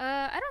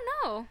 I don't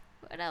know.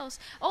 What else?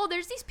 Oh,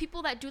 there's these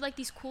people that do like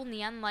these cool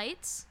neon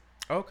lights.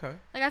 Okay.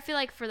 Like I feel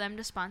like for them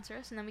to sponsor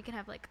us, and then we can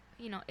have like,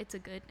 It's a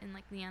Good and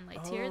like neon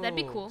lights here. That'd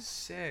be cool.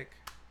 Sick.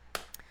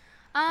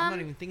 I'm not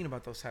even thinking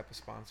about those type of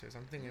sponsors.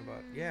 I'm thinking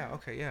about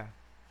okay. I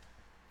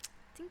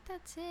think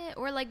that's it.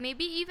 Or like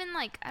maybe even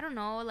like I don't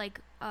know,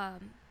 like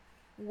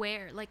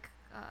wear like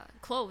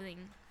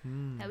clothing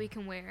that we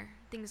can wear,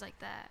 things like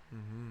that.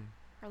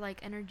 Or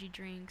like energy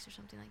drinks or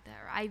something like that,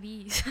 or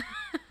IVs.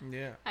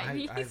 Yeah,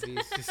 IVs.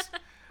 IVs. Just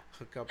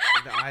hook up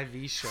the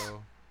IV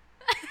show.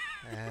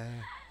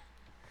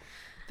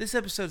 This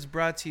episode is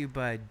brought to you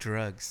by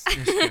drugs.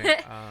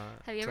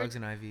 Have you drugs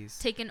and IVs.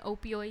 Taken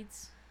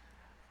opioids?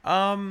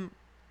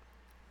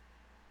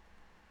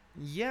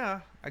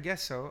 Yeah, I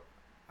guess so.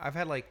 I've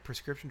had like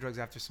prescription drugs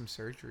after some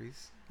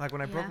surgeries. Like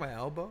when I broke my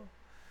elbow,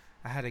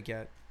 I had to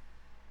get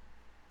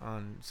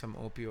on some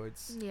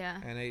opioids. Yeah.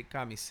 And it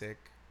got me sick.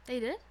 They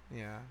did?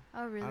 Yeah.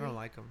 Oh, really? I don't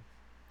like them.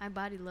 My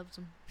body loves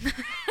them.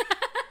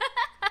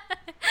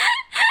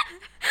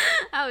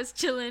 I was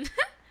chilling.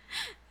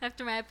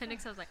 After my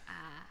appendix, I was like,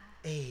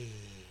 Hey,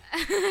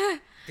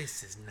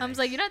 this is nice. I was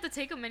like, you don't have to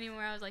take them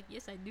anymore. I was like,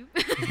 yes, I do.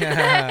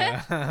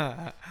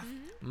 Yeah.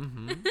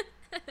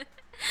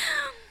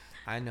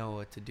 I know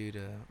what to do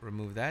to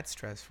remove that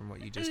stress from what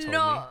you just told me.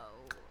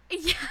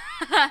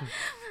 Yeah.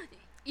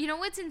 You know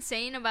what's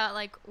insane about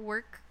like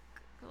work?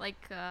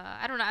 Like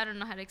I don't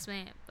know how to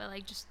explain it, but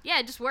like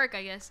just work,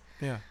 I guess.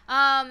 Yeah.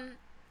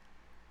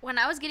 When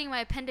I was getting my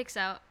appendix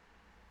out,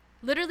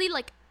 literally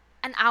like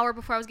an hour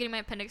before I was getting my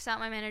appendix out,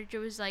 my manager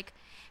was like,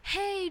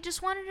 "Hey,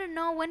 just wanted to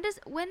know when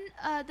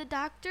the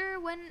doctor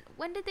when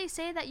did they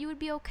say that you would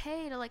be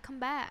okay to like come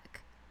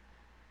back?"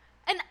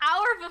 An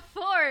hour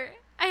before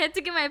I had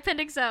to get my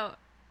appendix out.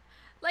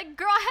 Like,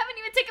 girl, I haven't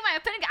even taken my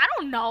appendix. I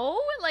don't know.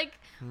 Like,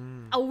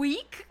 a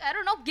week? I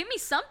don't know. Give me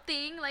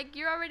something. Like,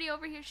 you're already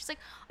over here. She's like,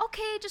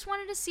 okay, just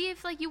wanted to see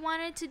if, like, you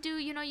wanted to do,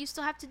 you know, you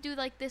still have to do,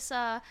 like, this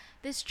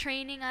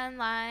training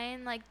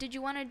online. Like, did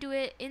you want to do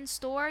it in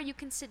store? You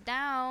can sit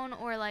down,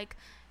 or, like,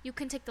 you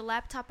can take the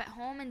laptop at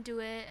home and do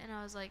it. And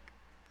I was like,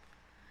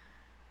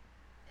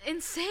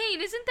 insane.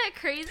 Isn't that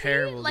crazy?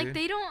 Terrible, like, dude.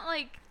 they don't,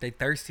 like, They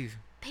thirsty.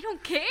 they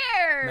don't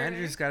care.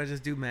 Managers gotta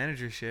just do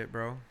manager shit,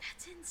 bro.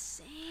 That's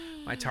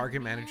insane. My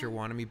Target man. manager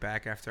wanted me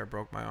back after I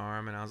broke my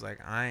arm, and I was like,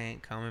 I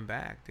ain't coming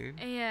back, dude.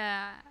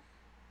 Yeah.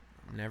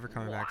 I'm never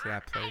coming back to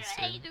that place,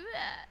 I dude. do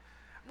that.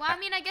 Well, I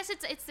mean, I guess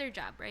it's their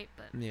job, right?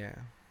 But Yeah.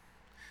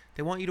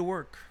 They want you to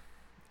work.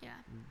 yeah.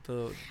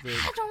 The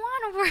I don't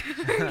want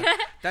to work.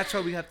 That's why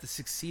we have to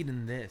succeed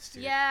in this,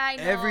 dude. Yeah, I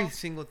know. Every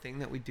single thing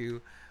that we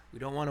do, we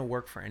don't want to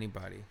work for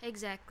anybody.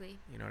 Exactly.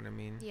 You know what I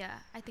mean? Yeah,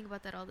 I think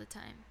about that all the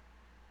time.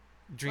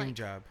 Dream Like,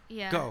 job.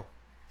 Yeah. Go.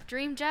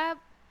 Dream job.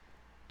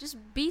 Just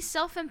be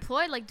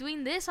self-employed, like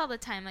doing this all the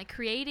time, like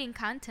creating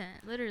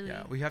content, literally.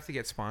 Yeah, we have to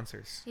get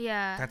sponsors.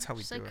 Yeah. That's how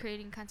we just do like it.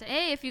 creating content.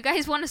 Hey, if you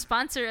guys want to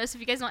sponsor us,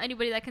 if you guys know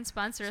anybody that can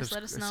sponsor us,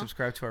 let us know.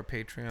 Subscribe to our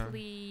Patreon.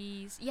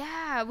 Please.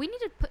 Yeah, we need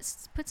to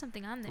put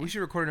something on there. We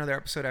should record another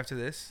episode after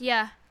this.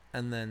 Yeah.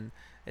 And then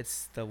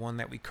it's the one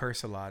that we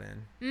curse a lot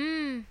in.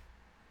 Mm.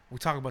 We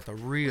talk about the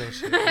real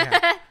shit.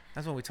 Yeah.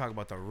 That's when we talk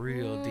about the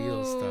real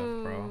deal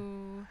stuff, bro.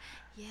 Ooh.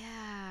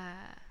 Yeah.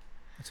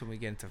 That's when we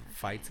get into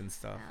fights and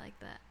stuff. I like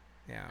that.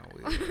 Yeah,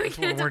 We that's get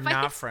when into we're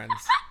not fights. friends.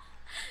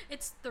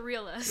 It's the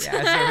real us. Yeah,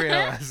 it's the real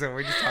us. So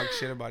we just talk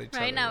shit about each other.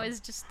 Right now is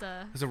just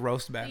it's a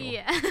roast battle.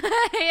 yeah.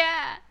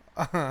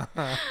 Yeah.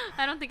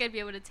 I don't think I'd be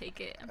able to take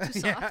it. I'm too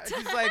Yeah, soft.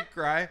 just like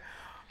cry.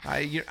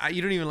 You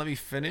don't even let me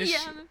finish.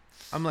 Yeah.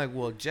 I'm like,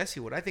 well, Jesse,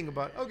 what I think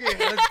about? Okay,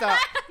 let's stop.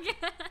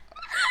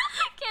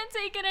 Can't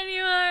take it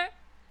anymore.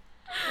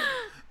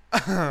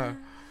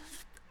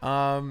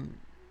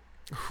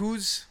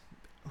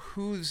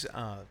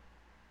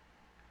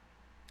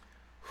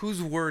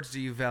 Whose words do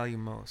you value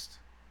most?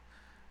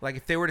 Like,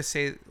 if they were to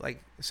say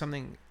like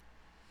something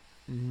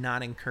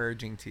not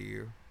encouraging to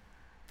you,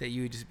 that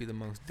you would just be the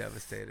most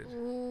devastated.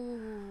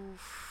 Ooh.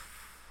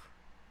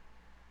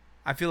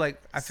 I feel like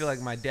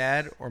my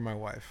dad or my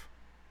wife.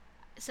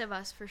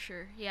 Sebas for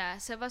sure. Yeah,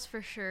 Sebas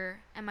for sure,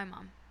 and my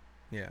mom.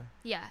 Yeah.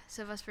 Yeah,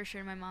 Sebas for sure,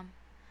 and my mom.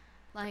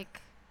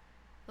 Like,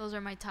 those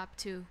are my top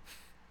two.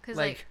 Cause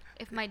Like- like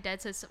if my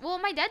dad says, well,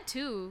 my dad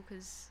too.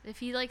 Cause if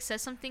he like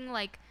says something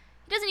like,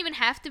 he doesn't even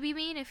have to be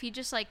mean. If he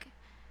just like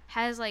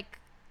has like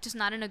just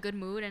not in a good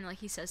mood and like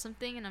he says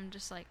something and I'm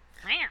just like,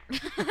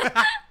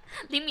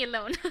 leave me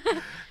alone.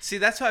 See,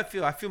 that's how I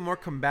feel. I feel more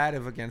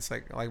combative against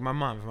like my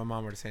mom. If my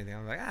mom were to say anything,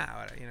 I'm like,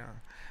 whatever, you know.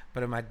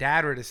 But if my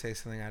dad were to say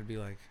something, I'd be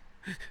like.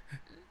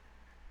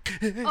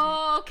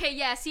 Oh, okay,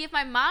 yeah. See, if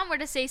my mom were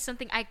to say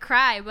something, I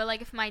cry. But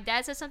like, if my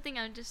dad says something,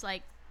 I'm just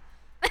like,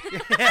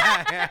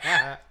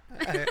 yeah.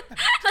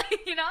 like,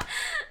 you know,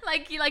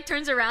 like he like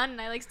turns around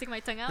and I like stick my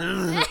tongue out.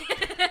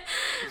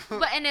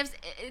 But and if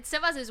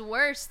Sebas is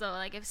worse though,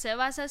 like if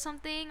Sebas says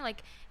something,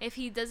 like if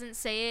he doesn't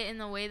say it in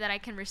the way that I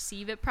can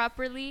receive it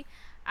properly,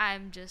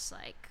 I'm just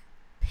like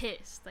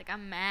pissed. Like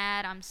I'm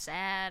mad, I'm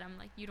sad. I'm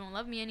like, you don't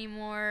love me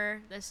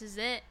anymore. This is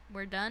it.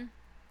 We're done.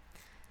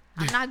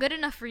 I'm not good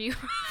enough for you.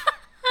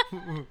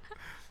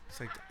 It's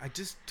like, I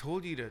just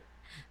told you to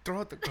throw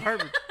out the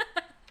garbage.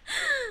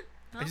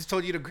 I just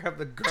told you to grab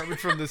the garbage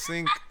from the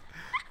sink.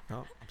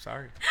 No, I'm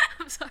sorry.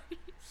 I'm sorry.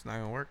 It's not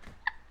gonna work.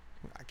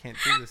 I can't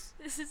do this.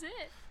 This is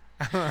it.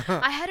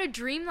 I had a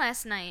dream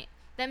last night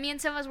that me and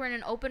Sebas were in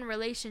an open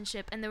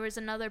relationship and there was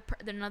another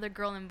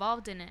girl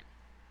involved in it,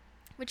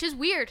 which is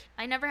weird.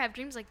 I never have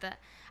dreams like that.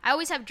 I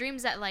always have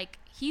dreams that like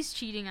he's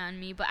cheating on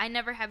me, but I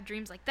never have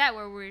dreams like that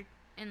where we're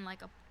in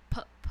like a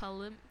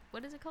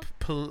what is it called?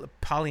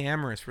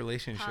 Polyamorous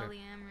relationship.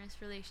 Polyamorous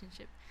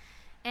relationship.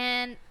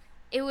 And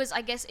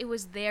I guess it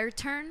was their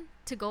turn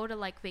to go to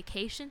like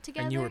vacation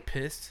together. And you were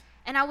pissed?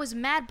 And I was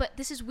mad, but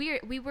this is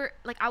weird. We were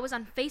like, I was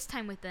on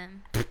FaceTime with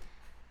them.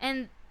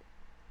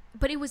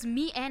 But it was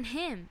me and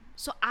him.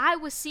 So I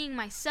was seeing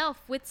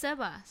myself with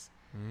Sebas.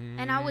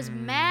 And I was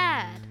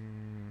mad.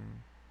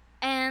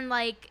 And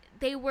like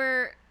they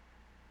were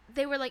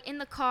like in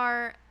the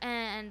car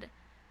and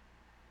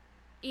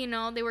you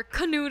know, they were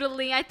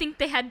canoodling. I think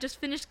they had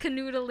just finished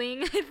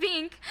canoodling. I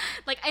think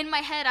like in my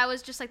head I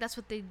was just like, that's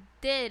what they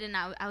did. And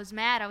I was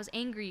mad. I was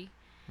angry.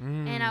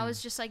 And I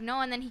was just like,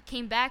 no. And then he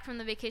came back from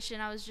the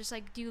vacation. I was just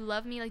like, do you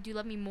love me? Like, do you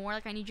love me more?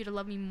 Like, I need you to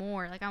love me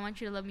more. Like, I want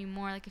you to love me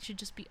more. Like, it should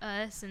just be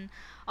us and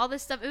all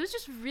this stuff. It was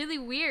just really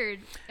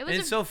weird. It was and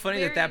it's so funny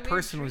that very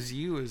person weird was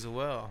you as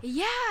well.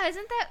 Yeah,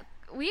 isn't that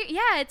weird?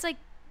 Yeah, it's like,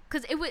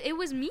 because it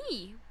was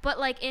me. But,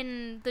 like,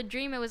 in the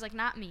dream, it was, like,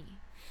 not me.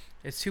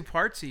 It's two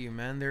parts of you,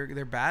 man.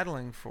 They're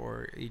battling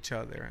for each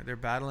other. They're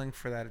battling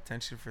for that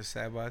attention for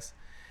Sebas.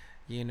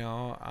 You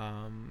know,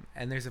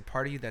 and there's a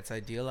part of you that's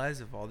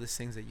idealized of all these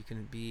things that you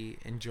can be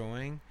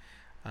enjoying,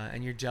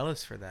 and you're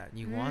jealous for that.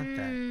 You want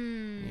that,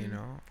 you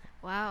know.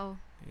 Wow.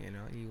 You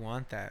know, you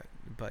want that,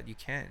 but you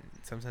can't.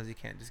 Sometimes you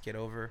can't just get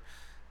over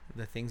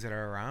the things that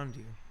are around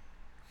you.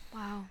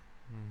 Wow.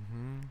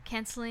 Mm-hmm.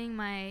 Canceling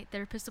my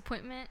therapist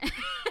appointment.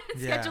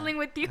 Yeah. Scheduling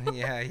with you.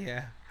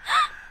 Yeah.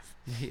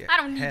 I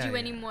don't need you yeah.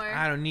 anymore.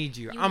 I don't need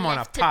you. You I'm on a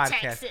left to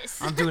podcast.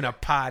 Texas. I'm doing a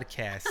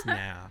podcast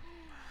now.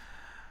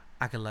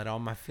 I can let all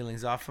my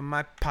feelings off of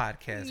my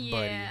podcast,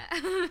 buddy.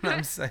 I'm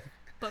just like,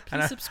 but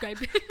please subscribe.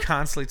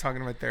 Constantly talking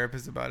to my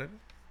therapist about it.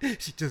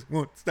 She just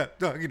won't stop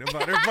talking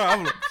about her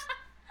problems.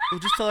 We'll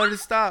just tell her to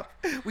stop.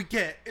 We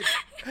can't.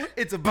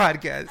 It's a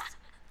podcast.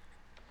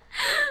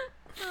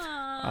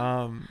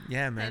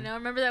 Yeah, man. I know. I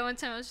remember that one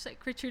time I was just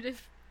like, Richard,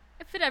 if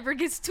it ever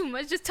gets too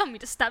much, just tell me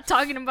to stop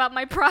talking about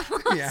my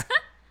problems. Yeah.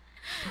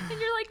 And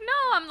you're like,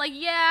 no. I'm like,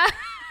 yeah.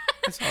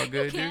 It's all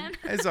good, dude.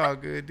 It's all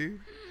good, dude.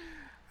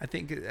 I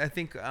think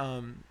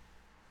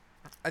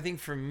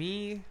for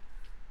me,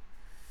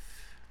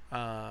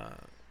 I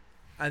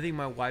think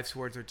my wife's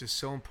words are just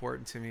so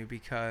important to me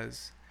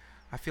because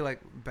I feel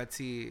like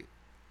Betsy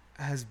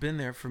has been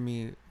there for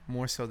me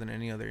more so than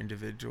any other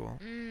individual.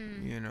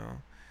 You know,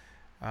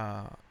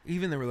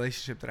 even the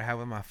relationship that I have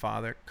with my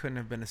father couldn't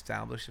have been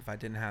established if I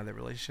didn't have the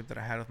relationship that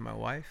I had with my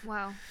wife.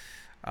 Wow.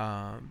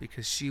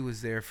 Because she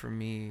was there for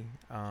me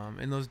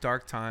in those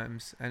dark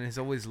times and has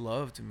always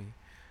loved me.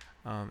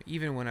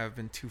 Even when I've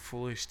been too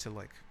foolish to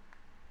like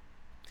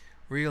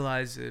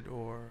realize it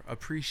or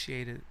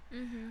appreciate it.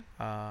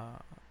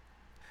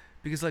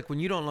 Because like when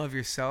you don't love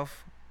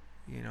yourself,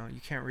 you know, you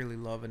can't really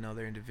love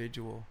another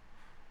individual,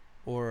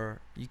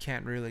 or you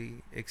can't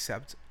really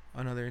accept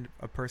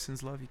a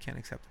person's love. You can't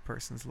accept a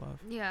person's love.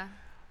 Yeah.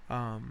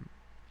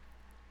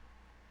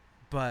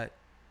 But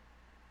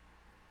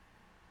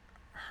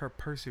her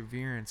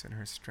perseverance and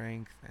her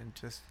strength and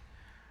just,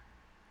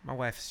 my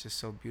wife is just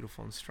so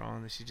beautiful and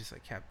strong that she just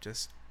like kept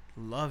just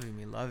loving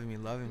me.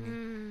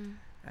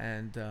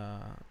 And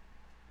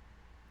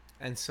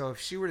so if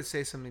she were to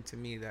say something to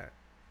me that,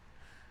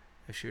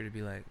 if she were to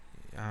be like,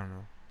 I don't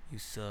know, you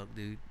suck,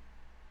 dude,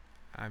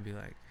 I'd be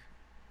like,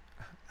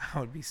 I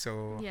would be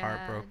so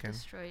heartbroken,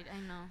 destroyed. I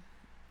know.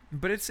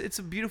 But it's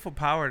a beautiful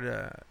power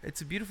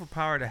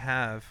to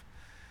have,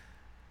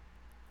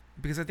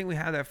 because I think we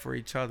have that for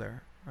each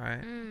other,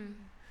 right?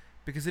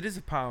 Because it is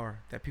a power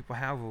that people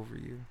have over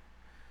you,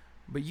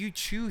 but you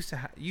choose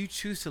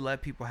to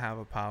let people have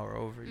a power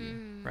over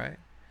you, right?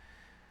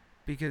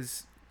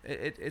 Because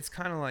it's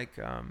kind of like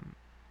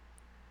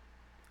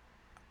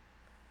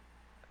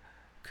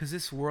because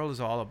this world is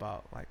all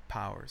about like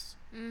powers.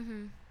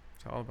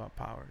 It's all about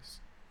powers,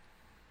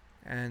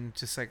 and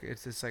just like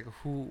it's just like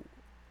who,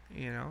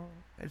 you know,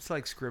 it's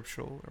like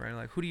scriptural, right?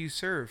 Like who do you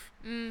serve?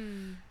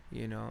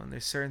 You know, and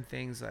there's certain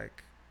things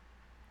like,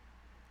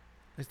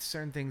 it's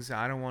certain things that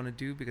I don't want to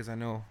do because I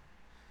know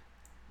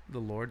the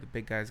Lord, the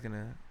big guy's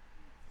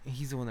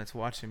he's the one that's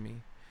watching me,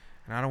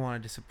 and I don't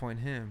want to disappoint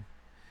him.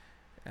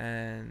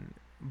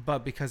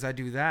 But because I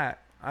do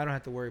that, I don't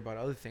have to worry about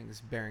other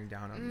things bearing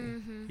down on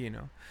me, you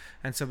know?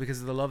 And so because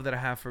of the love that I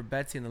have for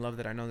Betsy and the love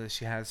that I know that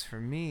she has for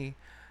me,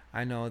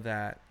 I know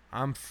that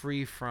I'm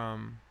free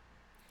from,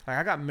 like,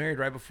 I got married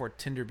right before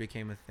Tinder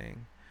became a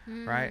thing,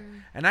 right?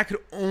 And I could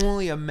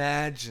only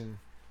imagine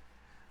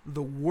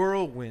the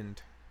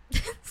whirlwind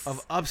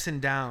of ups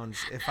and downs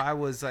if I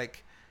was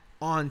like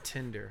on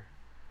Tinder.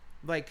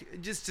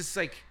 Like just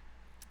like,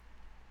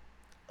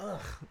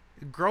 ugh,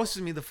 it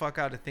grosses me the fuck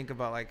out to think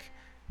about like,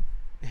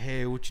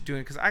 hey, what you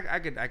doing? Because I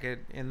could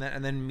and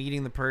then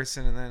meeting the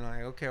person and then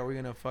like, okay, are we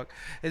gonna fuck?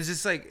 It's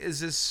just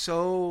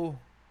so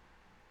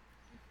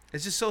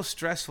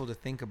stressful to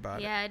think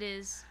about. Yeah, it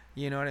is.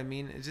 You know what I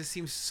mean? It just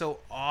seems so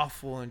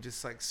awful and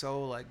just like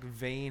so like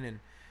vain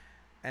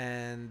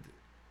and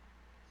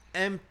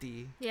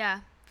empty.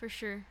 Yeah, for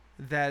sure.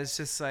 That it's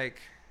just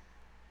like,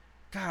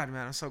 God,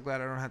 man, I'm so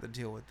glad I don't have to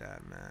deal with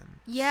that, man.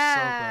 Yeah.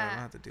 So glad I don't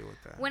have to deal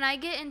with that. When I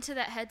get into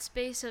that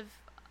headspace of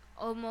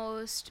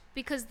almost,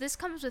 because this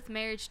comes with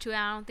marriage too, and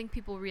I don't think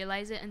people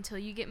realize it until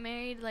you get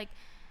married. Like,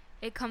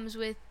 it comes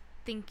with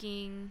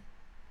thinking,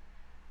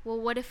 well,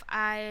 what if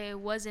I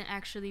wasn't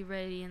actually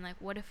ready, and like,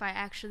 what if I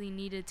actually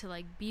needed to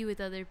like be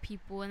with other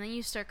people? And then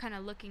you start kind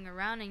of looking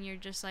around and you're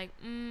just like,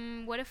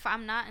 what if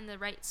I'm not in the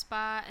right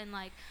spot? And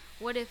like,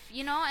 what if,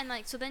 you know? And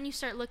like, so then you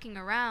start looking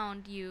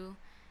around you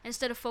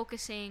instead of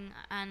focusing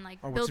on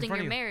like building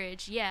your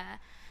marriage. Yeah.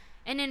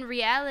 And in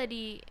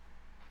reality,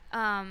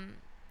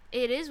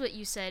 it is what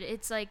you said.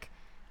 It's like,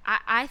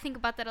 I think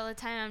about that all the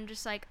time. I'm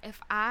just like,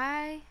 if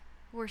I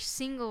were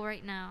single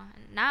right now,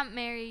 not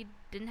married,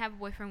 didn't have a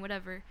boyfriend,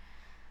 whatever,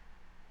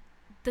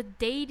 the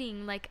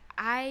dating, like,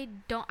 I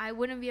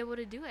wouldn't be able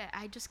to do it.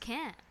 I just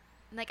can't.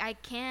 Like, I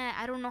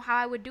don't know how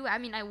I would do it. I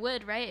mean, I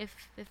would, right?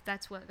 If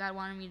that's what God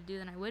wanted me to do,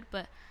 then I would.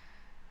 But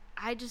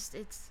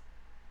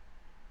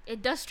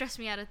it does stress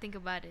me out to think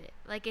about it.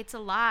 Like, it's a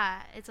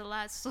lot.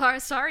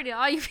 Sorry to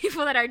all you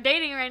people that are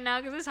dating right now,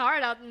 because it's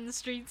hard out in the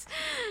streets.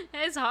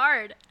 It's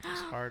hard.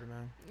 It's hard,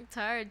 man. It's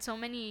hard. So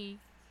many,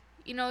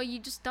 you know, you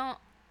just don't,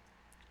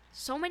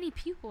 so many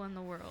people in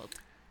the world.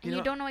 And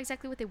you don't know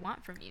exactly what they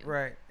want from you.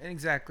 Right.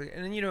 Exactly.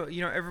 And then, you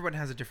know, everyone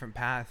has a different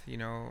path. You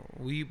know,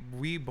 we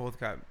both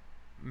got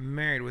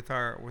married with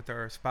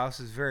our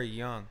spouses very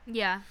young.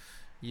 Yeah.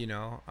 you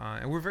know,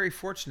 and we're very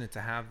fortunate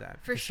to have that.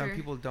 For sure. Some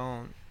people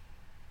don't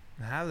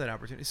have that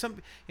opportunity. Some,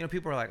 you know,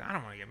 people are like, I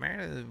don't want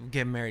to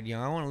get married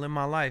young. I want to live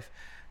my life.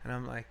 And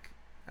I'm like,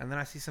 and then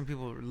I see some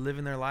people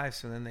living their lives,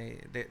 so then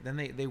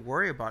they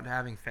worry about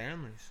having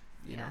families.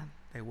 You know,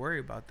 they worry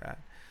about that,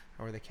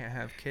 or they can't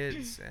have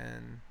kids,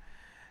 and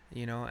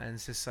you know, and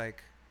it's just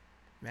like,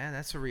 man,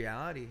 that's a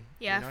reality.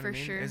 Yeah, you know for what I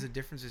mean? sure. There's a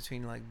difference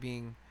between like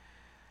being.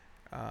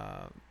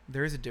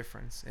 There is a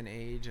difference in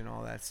age and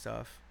all that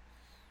stuff.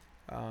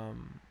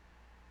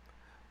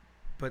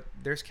 But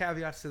there's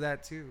caveats to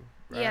that too,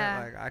 right?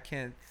 Yeah. Like I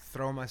can't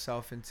throw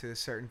myself into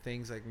certain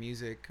things like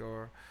music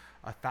or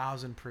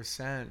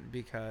 1,000%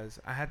 because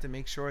I had to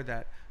make sure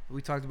that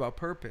we talked about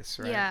purpose,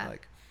 right? Yeah.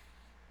 Like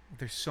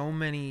there's so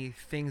many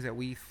things that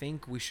we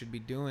think we should be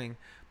doing,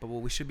 but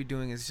what we should be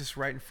doing is just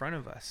right in front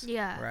of us.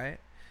 Yeah. Right?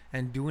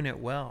 And doing it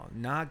well,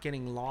 not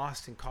getting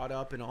lost and caught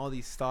up in all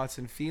these thoughts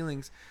and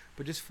feelings,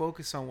 but just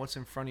focus on what's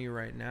in front of you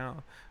right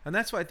now. And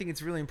that's why I think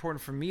it's really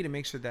important for me to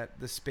make sure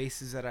that the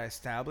spaces that I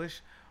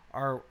establish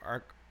are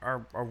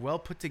well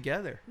put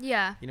together.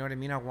 Yeah. You know what I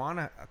mean? I want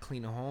a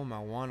clean home. I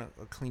want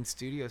a clean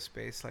studio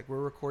space. Like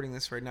we're recording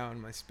this right now in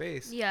my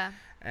space. Yeah.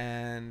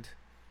 And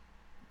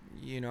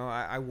you know,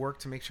 I work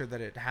to make sure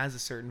that it has a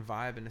certain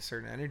vibe and a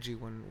certain energy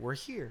when we're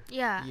here.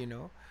 Yeah. You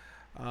know?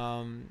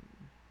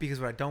 Because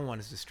what I don't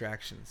want is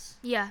distractions.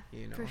 Yeah,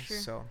 you know, for sure.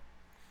 So,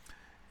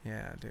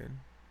 yeah, dude.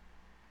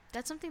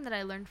 That's something that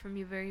I learned from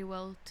you very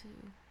well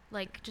too.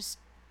 Like just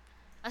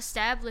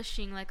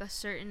establishing like a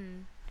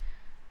certain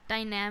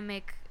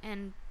dynamic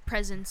and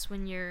presence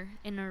when you're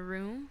in a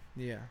room.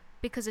 Yeah.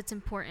 Because it's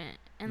important.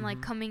 And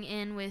like coming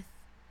in with,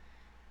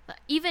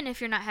 even if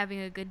you're not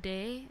having a good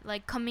day,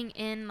 like coming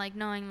in like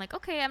knowing like,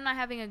 okay, I'm not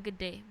having a good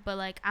day, but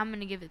like I'm going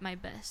to give it my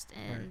best,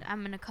 and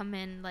I'm going to come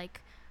in like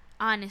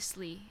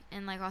honestly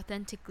and like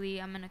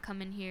authentically. I'm going to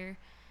come in here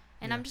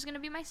and I'm just going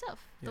to be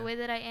myself the way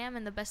that I am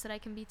and the best that I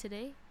can be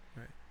today.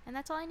 Right. And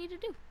that's all I need to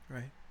do.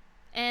 Right.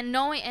 And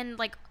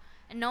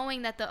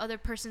knowing that the other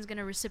person's going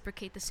to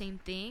reciprocate the same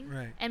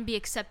thing, and be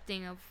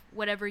accepting of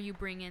whatever you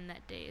bring in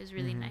that day is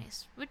really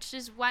nice, which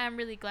is why I'm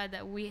really glad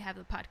that we have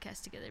the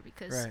podcast together,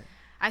 because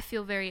I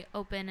feel very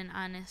open and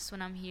honest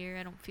when I'm here.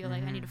 I don't feel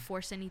like I need to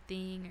force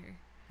anything or.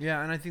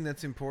 Yeah. And I think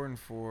that's important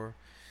for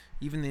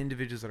even the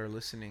individuals that are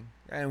listening.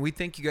 And we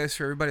thank you guys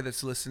for everybody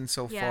that's listened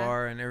so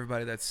far, and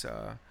everybody that's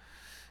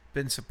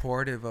been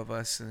supportive of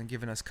us and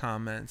giving us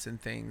comments and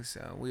things.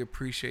 We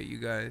appreciate you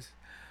guys.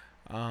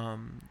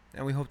 And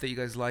we hope that you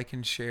guys like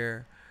and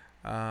share.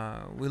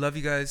 We love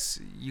you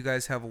guys. You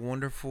guys have a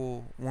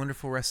wonderful,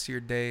 wonderful rest of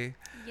your day.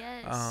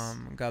 Yes.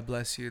 God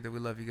bless you. That we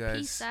love you guys.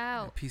 Peace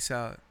out. Peace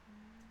out.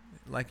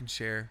 Like and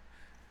share.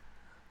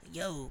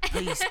 Yo,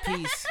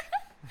 peace.